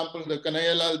for example, the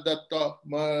Kanayalal Datta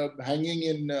hanging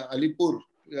in Alipur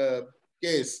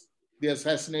case, the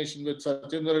assassination with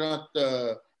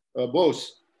Satyendranath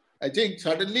Bose, I think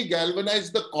suddenly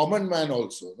galvanized the common man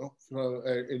also.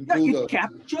 It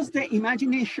captures the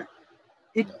imagination.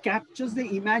 It captures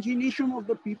the imagination of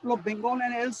the people of Bengal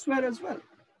and elsewhere as well.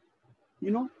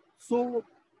 So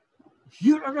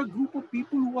here are a group of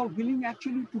people who are willing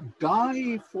actually to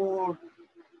die for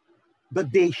the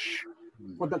Desh,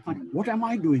 for the country. What am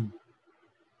I doing?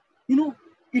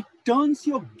 It turns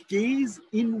your gaze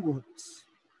inwards.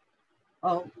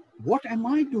 What am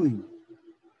I doing?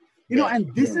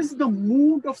 And this is the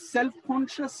mood of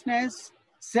self-consciousness,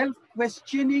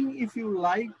 self-questioning, if you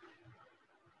like,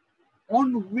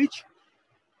 on which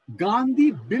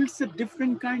Gandhi builds a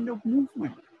different kind of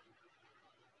movement.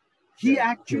 He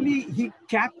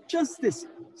captures this.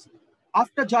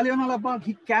 After Jallianwala Bagh,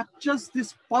 he captures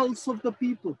this pulse of the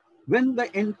people. When the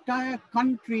entire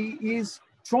country is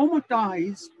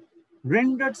traumatized,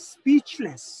 rendered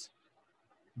speechless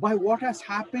by what has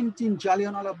happened in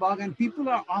Jallianwala Bagh, and people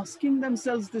are asking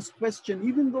themselves this question,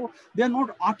 even though they're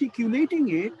not articulating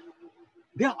it,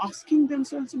 they're asking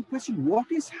themselves in question, what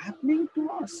is happening to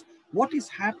us? What is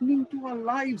happening to our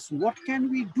lives? What can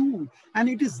we do? And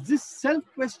it is this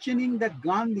self-questioning that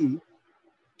Gandhi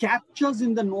captures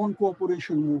in the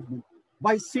non-cooperation movement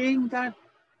by saying that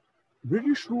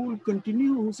British rule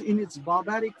continues in its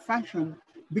barbaric fashion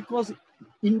because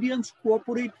Indians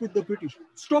cooperate with the British.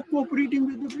 Stop cooperating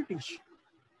with the British.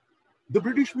 The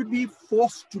British would be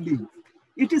forced to leave.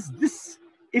 It is this,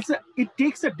 it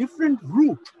takes a different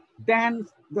route than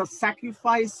the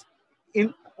sacrifice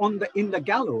in the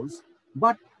gallows,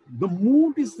 but the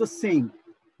mood is the same.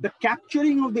 The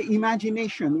capturing of the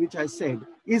imagination, which I said,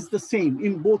 is the same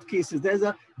in both cases. There's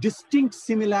a distinct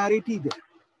similarity there.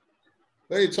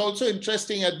 It's also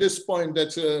interesting at this point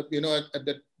that,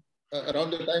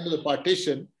 around the time of the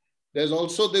partition, there's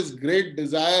also this great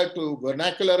desire to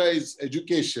vernacularize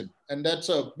education. And that's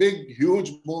a big,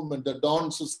 huge movement. The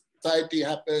Dawn Society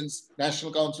happens,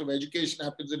 National Council of Education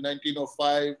happens in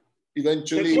 1905.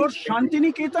 Eventually,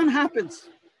 Shantiniketan happens.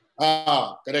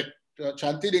 Correct.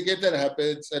 Shantiniketan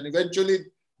happens, and eventually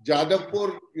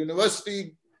Jadavpur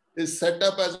University is set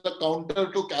up as a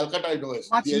counter to Calcutta University.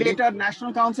 Much later,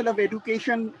 National Council of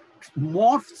Education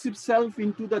morphs itself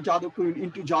into the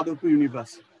Jadavpur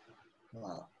University.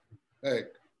 Right.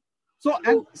 So,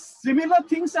 and similar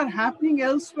things are happening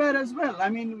elsewhere as well. I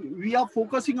mean, we are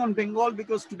focusing on Bengal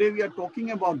because today we are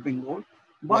talking about Bengal,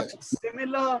 but yes,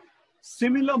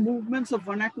 similar movements of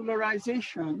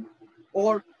vernacularization,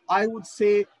 or I would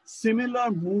say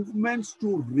similar movements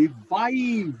to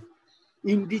revive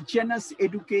indigenous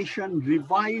education,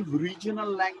 revive regional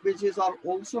languages are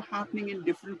also happening in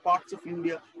different parts of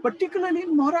India, particularly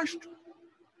in Maharashtra.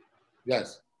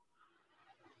 Yes.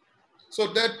 So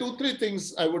there are 2-3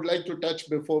 things I would like to touch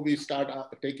before we start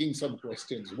taking some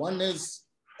questions. One is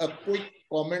a quick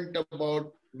comment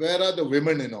about where are the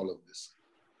women in all of this?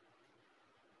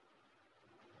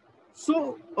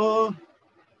 So,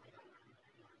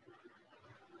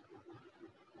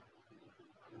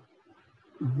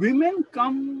 women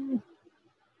come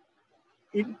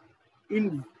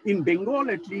in Bengal,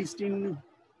 at least, in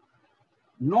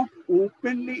not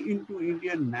openly into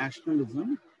Indian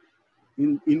nationalism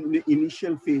in the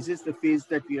initial phases, the phase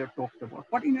that we are talked about,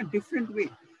 but in a different way.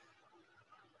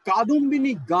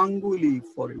 Kadambini Ganguly,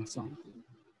 for example,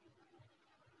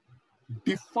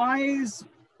 defies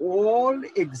all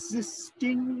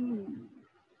existing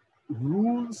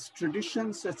rules,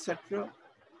 traditions, etc.,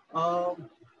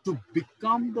 to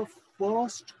become the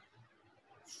first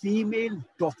female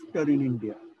doctor in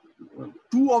India.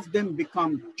 2 of them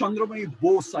become Chandramani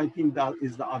Bose, I think that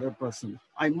is the other person.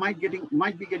 I might be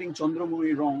getting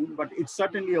Chandramani wrong, but it's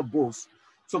certainly a Bose.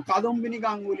 So Kadambini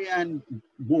Ganguly and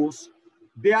Bose,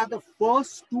 they are the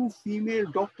first 2 female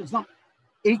doctors. Now,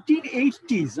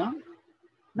 1880s, huh?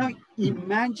 Now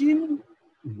imagine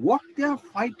what they are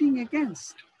fighting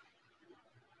against.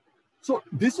 So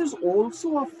this is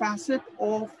also a facet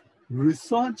of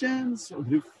resurgence,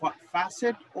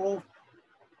 facet of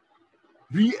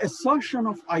reassertion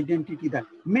of identity, that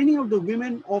many of the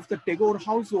women of the Tagore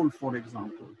household, for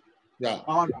example,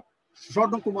 are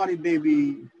Swarna Kumari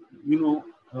Devi,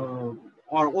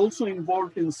 are also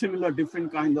involved in similar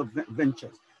different kind of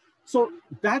ventures. So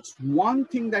that's one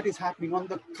thing that is happening on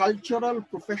the cultural,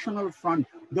 professional front,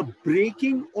 the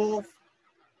breaking of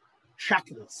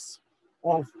shackles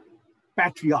of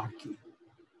patriarchy.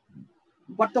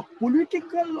 But the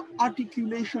political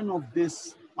articulation of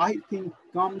this, I think,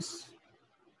 comes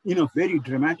in a very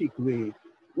dramatic way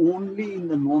only in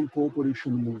the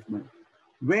non-cooperation movement,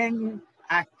 when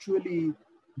actually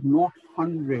not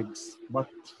hundreds, but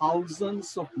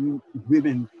thousands of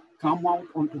women come out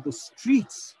onto the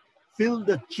streets, fill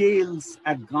the jails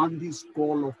at Gandhi's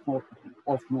call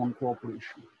of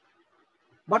non-cooperation.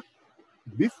 But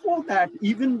before that,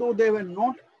 even though they were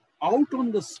not out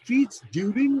on the streets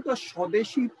during the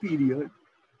Swadeshi period,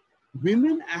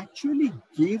 women actually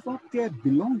gave up their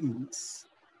belongings,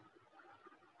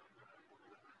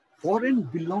 foreign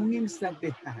belongings that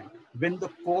they had, when the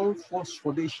call for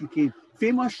Swadeshi came.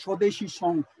 Famous Swadeshi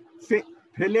song,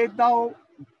 Phele dao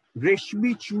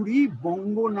reshmi churi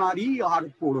bongo nari ar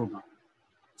porona.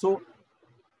 So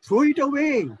throw it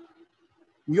away,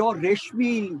 your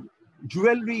reshmi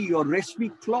jewelry, your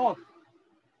reshmi cloth.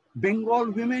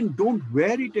 Bengal women don't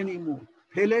wear it anymore.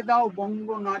 Phele dao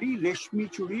bongo nari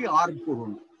reshmi churi ar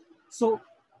porona. So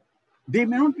they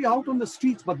may not be out on the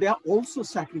streets, but they are also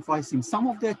sacrificing some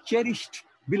of their cherished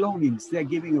belongings they are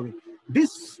giving away.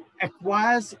 This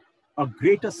acquires a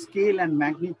greater scale and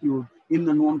magnitude in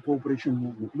the non-cooperation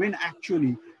movement, when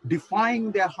actually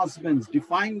defying their husbands,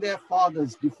 defying their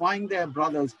fathers, defying their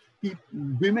brothers,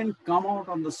 women come out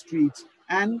on the streets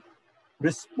and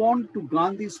respond to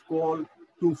Gandhi's call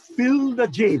to fill the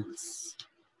jails.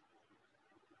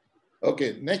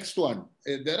 Okay, next one.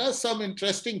 there are some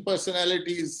interesting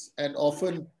personalities and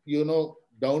often,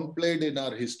 downplayed in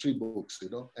our history books,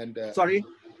 and Sorry?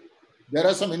 there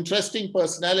are some interesting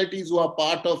personalities who are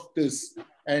part of this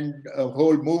and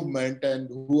whole movement and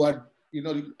who are,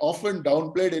 often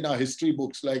downplayed in our history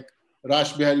books, like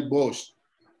Rash Bihari Bose.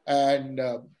 And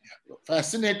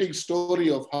fascinating story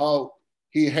of how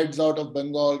he heads out of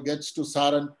Bengal, gets to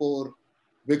Saharanpur,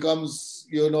 becomes,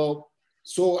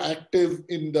 so active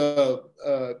in the,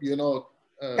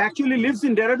 He actually lives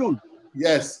in Dehradun.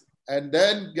 yes, and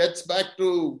then gets back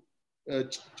to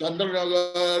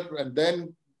Chandranagar, and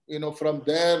then, from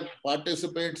there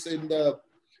participates in the,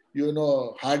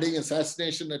 Harding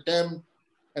assassination attempt,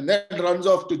 and then runs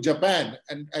off to Japan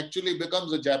and actually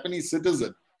becomes a Japanese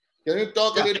citizen. Can you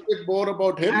talk a little bit more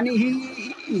about him? And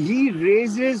he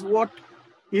raises what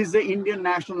is the Indian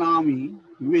National Army,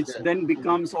 which then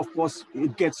becomes, of course,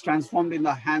 it gets transformed in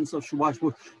the hands of Subhash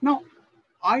Bose. Now,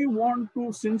 I want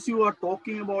to, since you are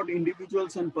talking about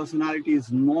individuals and personalities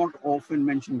not often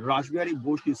mentioned, Rash Bihari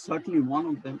Bose is certainly one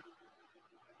of them.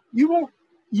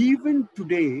 Even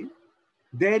today,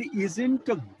 there isn't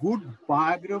a good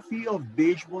biography of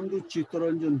Deshbandhu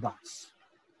Chittaranjan Das.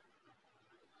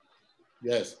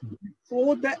 Yes.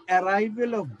 Before the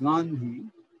arrival of Gandhi,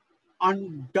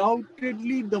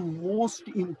 undoubtedly the most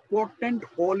important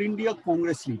All India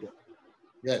Congress leader.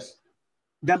 Yes.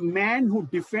 The man who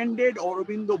defended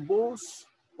Aurobindo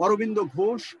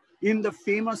Ghosh in the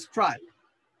famous trial,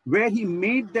 where he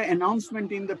made the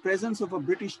announcement in the presence of a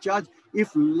British judge, if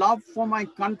love for my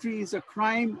country is a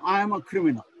crime, I am a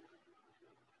criminal.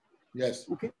 Yes.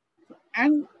 Okay.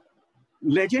 And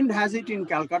legend has it in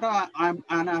Calcutta, and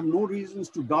I have no reasons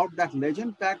to doubt that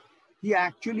legend, that he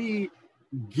actually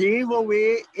gave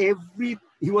away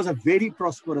he was a very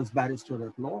prosperous barrister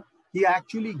at law. He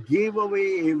actually gave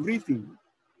away everything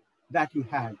that he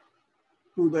had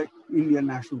to the Indian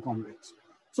National Congress.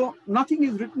 So nothing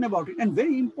is written about it, and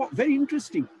very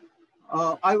interesting.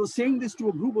 I was saying this to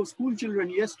a group of school children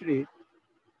yesterday,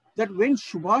 that when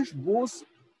Subhash Bose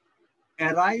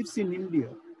arrives in India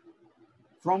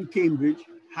from Cambridge,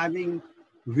 having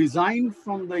resigned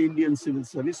from the Indian civil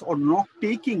service or not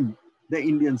taking the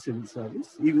Indian civil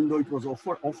service, even though it was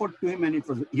offered to him and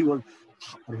he was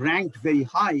ranked very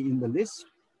high in the list,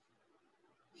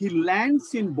 he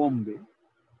lands in Bombay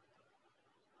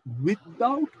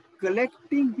without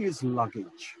collecting his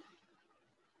luggage.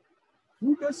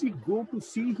 Who does he go to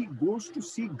see? He goes to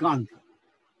see Gandhi.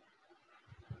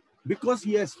 Because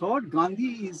he has heard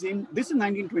Gandhi is in, this is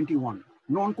 1921,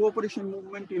 non-cooperation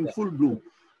movement in full bloom.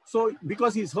 So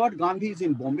because he's heard Gandhi is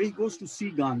in Bombay, he goes to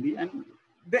see Gandhi, and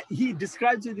he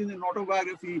describes it in an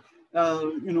autobiography.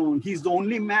 He's the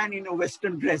only man in a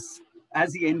Western dress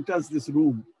as he enters this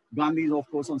room. Gandhi is, of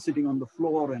course, sitting on the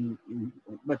floor,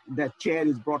 but that chair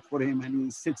is brought for him, and he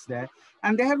sits there.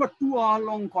 And they have a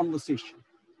 2-hour-long conversation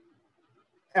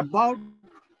about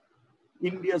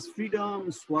India's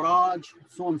freedom, Swaraj,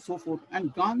 so on and so forth.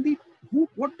 And Gandhi,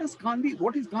 what is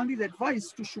Gandhi's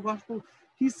advice to Subhash Bose?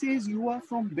 He says, you are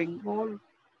from Bengal,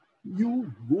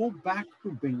 you go back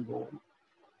to Bengal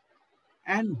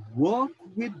and work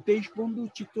with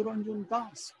Deshbandhu Chittaranjan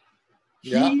Das.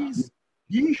 Yeah.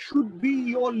 He should be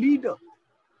your leader,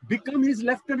 become his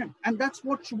lieutenant. And that's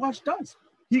what Subhash does.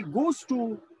 He goes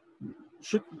to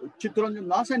Chittaranjan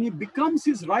Das and he becomes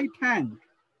his right hand.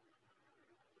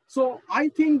 So I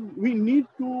think we need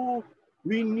to,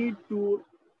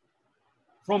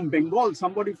 from Bengal,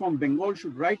 somebody from Bengal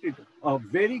should write it, a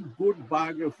very good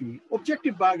biography,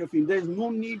 objective biography. There's no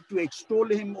need to extol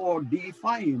him or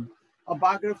deify him. A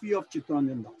biography of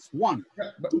Chittaranjan Das. One.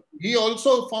 Yeah, but he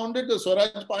also founded the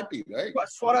Swaraj Party, right?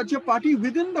 Swarajya Party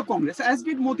within the Congress, as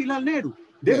did Motilal Nehru.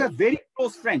 They were very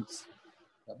close friends.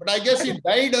 But I guess he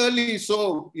died early,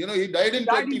 so, he died in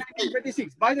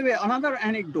 1926. By the way, another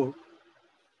anecdote.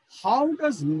 How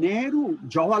does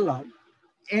Jawaharlal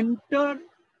enter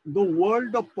the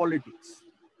world of politics?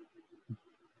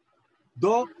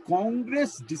 The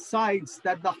Congress decides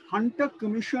that the Hunter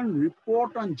Commission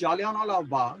report on Jallianwala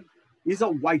Bagh is a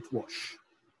whitewash,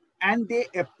 and they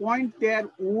appoint their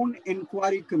own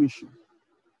inquiry commission.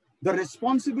 The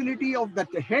responsibility of the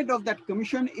head of that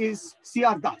commission is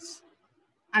C.R. Das.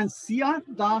 And C.R.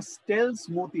 Das tells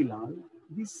Motilal,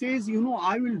 he says,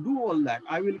 I will do all that.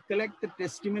 I will collect the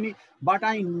testimony, but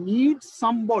I need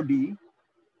somebody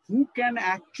who can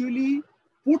actually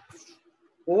put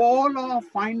all our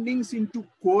findings into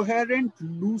coherent,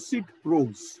 lucid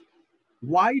prose.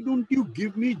 Why don't you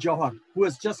give me Jawahar, who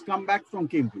has just come back from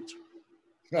Cambridge?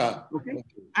 Okay.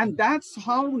 And that's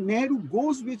how Nehru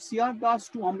goes with C.R. Das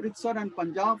to Amritsar and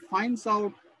Punjab, finds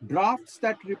out, drafts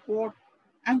that report.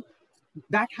 And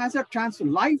that has a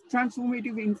life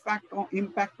transformative impact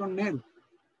on Nehru.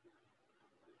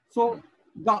 So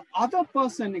the other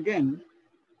person, again,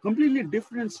 completely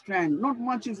different strand, not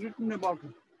much is written about her,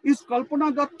 is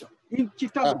Kalpana Dutt in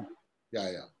Chittagong.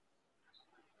 Yeah.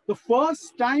 The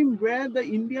first time where the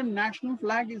Indian national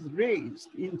flag is raised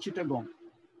in Chittagong.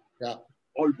 Yeah.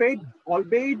 Albeit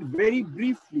very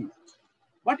briefly.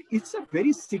 But it's a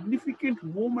very significant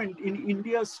moment in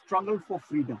India's struggle for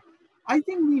freedom. I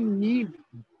think we need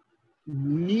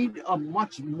a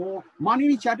much more,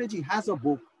 Manini Chatterjee has a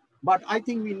book, but I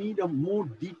think we need a more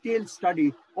detailed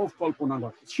study of Kalpana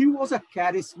Dutt. She was a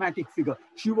charismatic figure.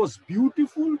 She was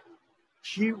beautiful.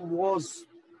 She was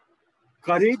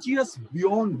courageous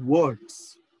beyond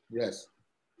words. Yes.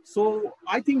 So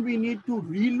I think we need to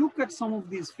relook at some of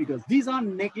these figures. These are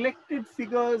neglected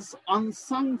figures,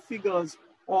 unsung figures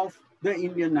of the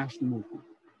Indian national movement.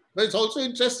 But it's also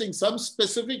interesting, some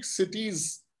specific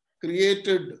cities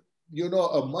created,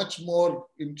 a much more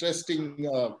interesting,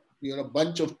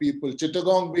 bunch of people.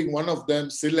 Chittagong being one of them,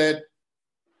 Sylhet,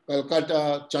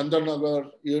 Calcutta,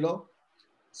 Chandranagar,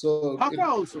 So Dhaka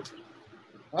also.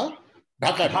 Huh?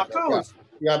 Dhaka. Also.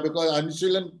 Yeah, because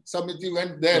Anushoolan Samiti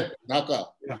went there,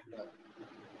 Dhaka. Yeah.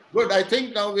 Good. I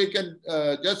think now we can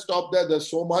just stop there. There's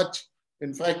so much.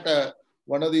 In fact,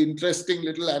 one of the interesting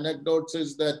little anecdotes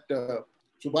is that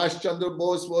Subhash Chandra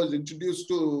Bose was introduced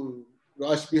to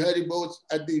Rash Bihari Bose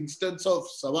at the instance of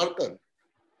Savarkar.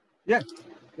 Yeah.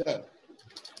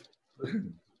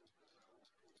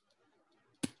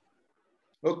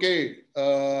 Okay.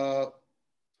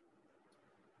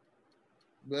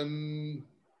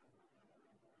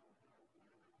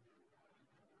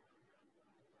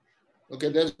 Okay,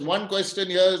 there's one question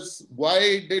here.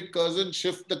 Why did Curzon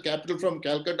shift the capital from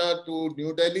Calcutta to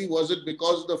New Delhi? Was it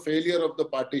because of the failure of the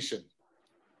partition?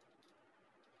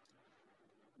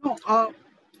 No,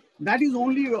 that is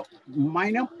only a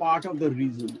minor part of the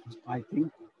reason, I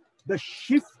think. The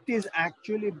shift is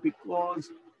actually because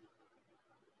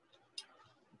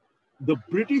the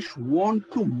British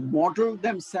want to model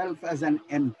themselves as an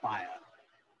empire.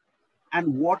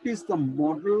 And what is the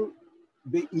model,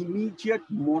 the immediate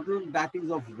model that is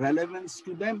of relevance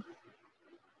to them?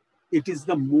 It is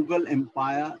the Mughal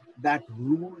Empire that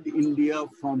ruled India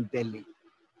from Delhi.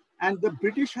 And the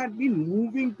British had been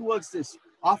moving towards this.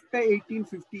 After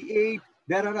 1858,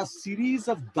 there are a series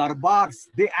of darbars.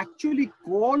 They actually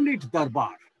call it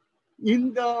darbar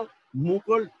in the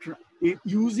Mughal,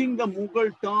 using the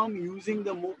Mughal term, using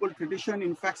the Mughal tradition.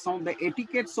 In fact, some of the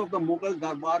etiquettes of the Mughal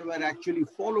darbar were actually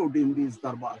followed in these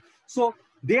darbar. So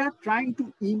they are trying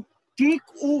to take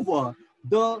over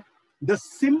the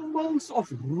symbols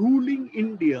of ruling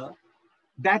India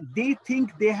that they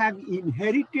think they have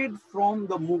inherited from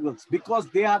the Mughals, because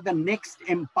they are the next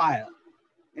empire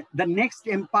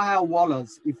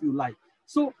wallers, if you like.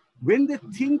 So when they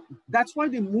think, that's why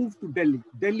they moved to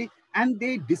Delhi, and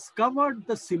they discovered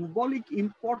the symbolic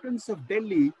importance of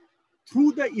Delhi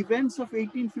through the events of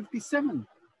 1857,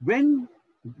 when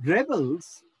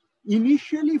rebels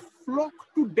initially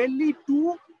flocked to Delhi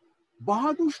to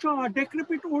Bahadur Shah, a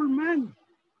decrepit old man.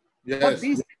 Yes. But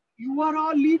they said, you are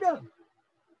our leader.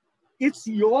 It's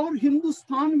your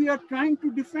Hindustan we are trying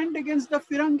to defend against the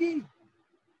Firangi.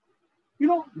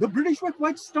 The British were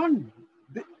quite stunned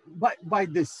by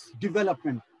this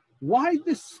development. Why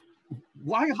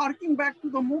harking back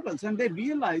to the Mughals? And they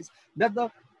realized that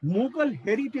the Mughal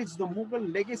heritage, the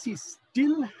Mughal legacy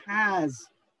still has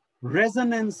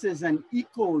resonances and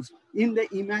echoes in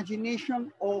the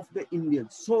imagination of the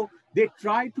Indians. So they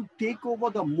try to take over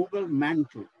the Mughal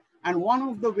mantle. And one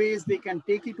of the ways they can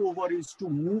take it over is to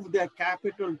move their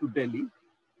capital to Delhi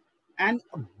and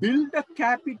build a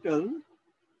capital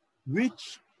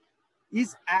which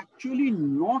is actually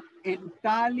not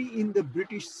entirely in the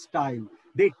British style.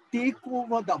 They take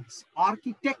over the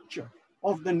architecture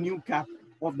of the new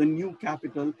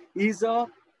capital is a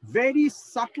very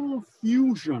subtle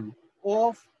fusion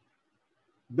of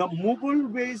the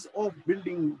Mughal ways of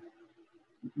building,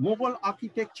 Mughal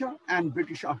architecture and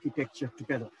British architecture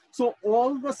together. So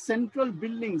all the central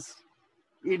buildings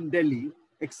in Delhi,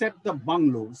 except the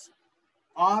bungalows,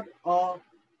 are a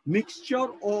mixture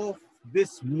of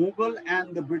this Mughal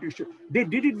and the British. They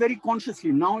did it very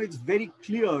consciously. Now it's very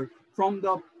clear from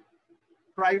the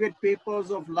private papers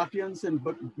of Lutyens and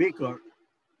Baker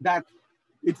that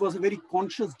it was a very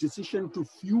conscious decision to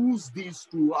fuse these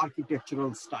two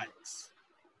architectural styles.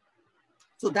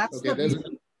 So that's the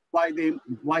reason why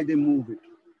they move it.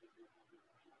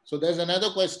 So there's another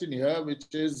question here, which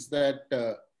is that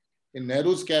in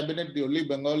Nehru's cabinet, the only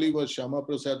Bengali was Shyama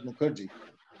Prasad Mukherjee.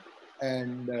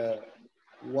 And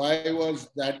why was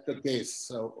that the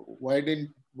case?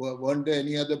 Weren't there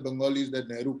any other Bengalis that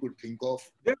Nehru could think of?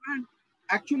 There weren't,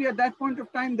 actually at that point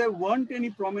of time, there weren't any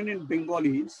prominent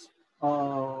Bengalis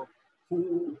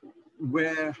who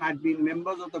had been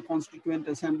members of the Constituent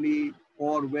Assembly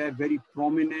or were very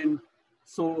prominent.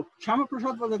 So Shyama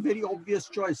Prasad was a very obvious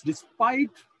choice,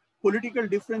 despite political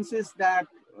differences that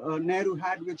Nehru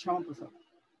had with Shyama Prasad.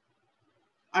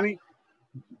 I mean,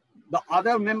 the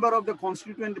other member of the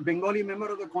Bengali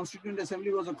member of the Constituent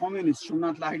Assembly was a communist,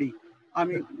 Somnath Lahiri. I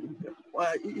mean,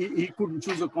 he couldn't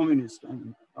choose a communist,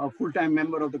 a full-time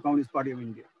member of the Communist Party of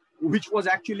India, which was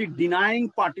actually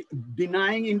denying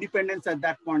independence at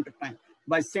that point of time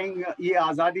by saying, "Ye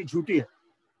azadi jhuti hai."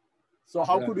 So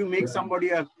how could you make somebody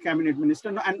a cabinet minister?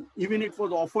 And even if it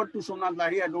was offered to Somnath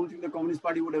Lahiri, I don't think the Communist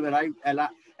Party would have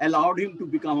allowed him to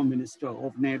become a minister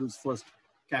of Nehru's first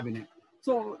cabinet.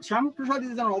 So Shyama Prasad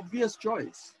is an obvious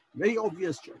choice, very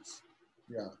obvious choice.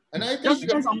 Yeah, and I think just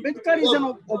as Ambedkar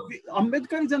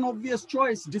is an obvious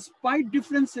choice, despite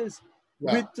differences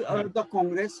with the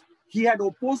Congress. He had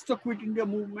opposed the Quit India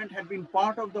movement, had been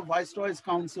part of the Viceroy's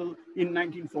Council in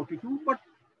 1942, but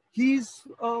he's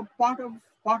part of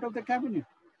the cabinet.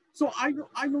 So I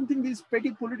don't think these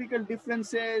petty political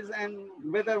differences and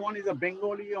whether one is a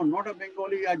Bengali or not a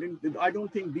Bengali, I don't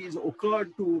think these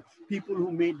occurred to people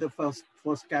who made the first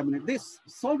cabinet. They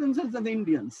saw themselves as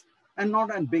Indians and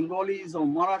not as Bengalis or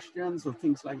Maharashtrians or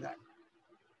things like that.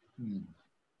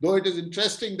 Though it is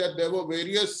interesting that there were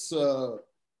various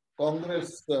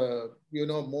Congress,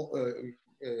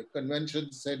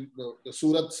 conventions, and the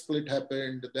Surat split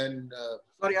happened. Then,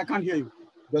 sorry, I can't hear you.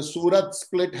 The Surat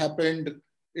split happened.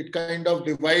 It kind of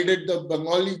divided the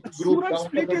Bengali group.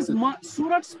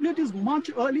 Surat split is much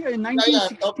earlier in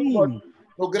 1916.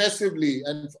 Progressively,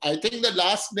 and I think the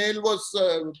last nail was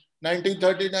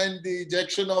 1939, the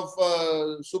ejection of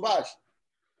Subhash.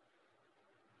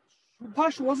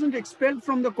 Subhash wasn't expelled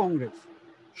from the Congress.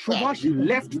 Subhash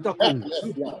left the Congress.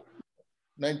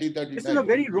 1939. This is a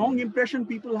very wrong impression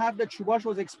people have that Subhash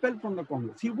was expelled from the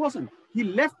Congress. He wasn't. He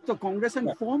left the Congress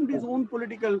and formed his own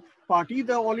political party,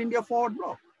 the All India Forward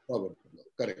Bloc.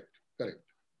 Correct.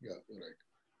 Yeah, right.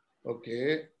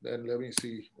 Okay, then let me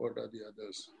see what are the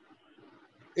others.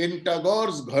 In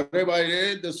Tagore's Ghare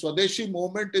Baire, the Swadeshi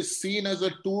movement is seen as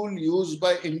a tool used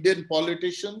by Indian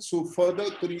politicians who further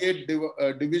create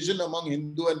division among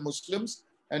Hindu and Muslims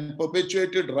and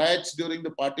perpetuated riots during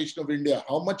the partition of India.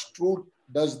 How much truth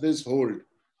does this hold?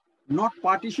 Not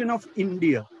partition of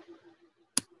India.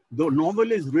 The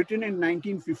novel is written in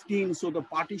 1915, so the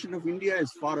partition of India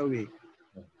is far away.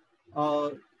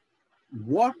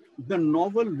 What the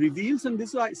novel reveals, and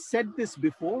this I said this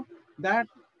before, that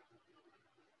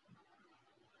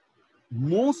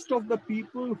most of the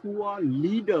people who are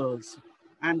leaders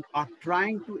and are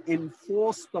trying to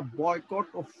enforce the boycott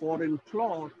of foreign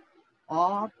cloth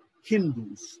are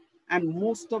Hindus. And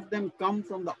most of them come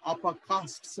from the upper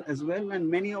castes as well, and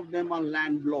many of them are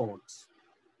landlords.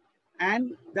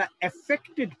 And the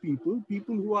affected people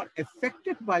who are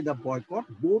affected by the boycott,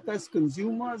 both as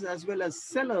consumers as well as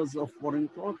sellers of foreign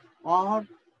cloth, are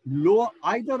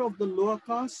either of the lower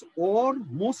castes or,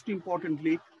 most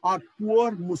importantly, are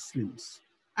poor Muslims.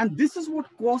 And this is what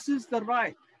causes the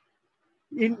riot.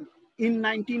 In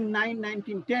 1909,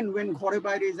 1910, when Ghare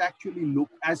Baire is actually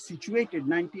situated,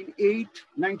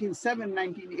 1907,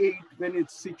 1908, when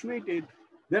it's situated,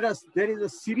 there is a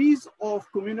series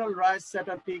of communal riots that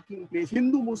are taking place,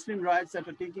 Hindu-Muslim riots that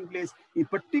are taking place,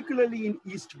 particularly in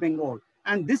East Bengal.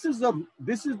 And this is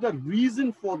the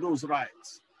reason for those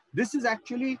riots. This is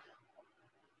actually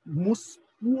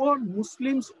poor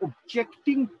Muslims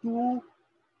objecting to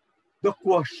the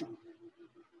coercion.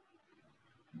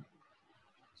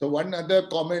 So one other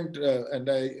comment,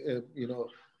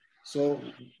 so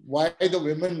why the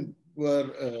women were,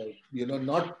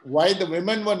 why the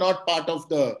women were not part of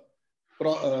the,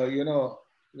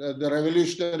 the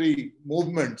revolutionary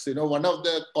movements. One of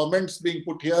the comments being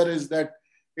put here is that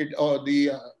things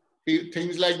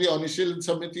like the Anishil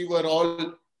Samiti were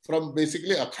all from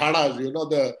basically akhadas,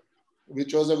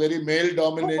 which was a very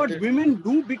male-dominated. But women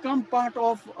do become part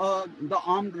of the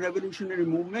armed revolutionary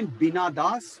movement. Bina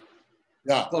Das,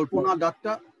 Kalpana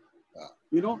Datta,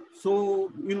 in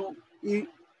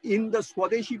the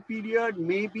Swadeshi period,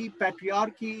 maybe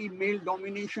patriarchy, male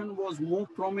domination was more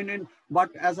prominent. But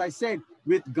as I said,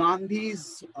 with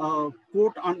Gandhi's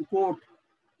quote-unquote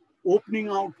opening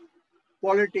out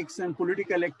politics and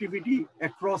political activity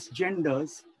across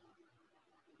genders,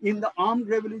 in the armed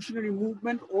revolutionary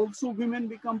movement, also women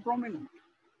become prominent.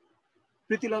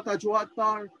 Pritilata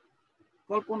Joatar,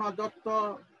 Kalpana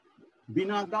Datta,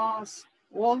 Bina Das,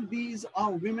 All these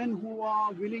are women who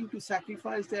are willing to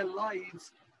sacrifice their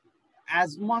lives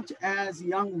as much as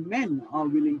young men are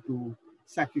willing to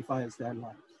sacrifice their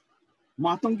lives.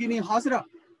 Matangini Hazra,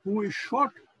 who is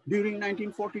shot during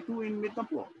 1942 in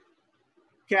Midnapur,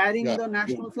 carrying the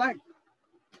national flag.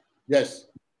 Yes.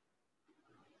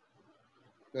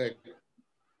 Correct.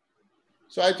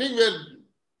 So I think we're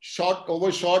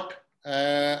overshot.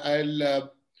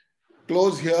 I'll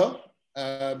close here.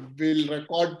 We'll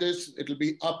record this. It'll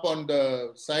be up on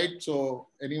the site. So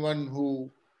anyone who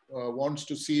wants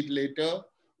to see it later,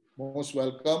 most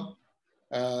welcome.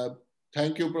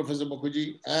 Thank you, Professor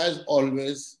Mukherjee. As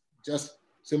always, just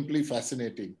simply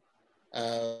fascinating.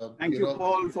 Thank you,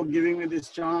 Paul, for giving me this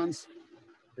chance.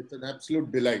 It's an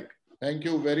absolute delight. Thank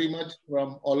you very much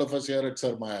from all of us here at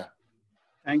Sarmaya.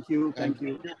 Thank you. Thank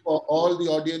you for all the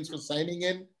audience for signing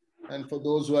in, and for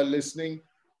those who are listening,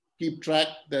 keep track.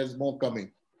 There's more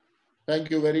coming. Thank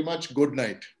you very much. Good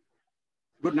night.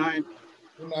 Good night.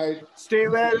 Good night. Stay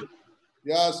well.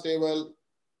 Yeah, stay well.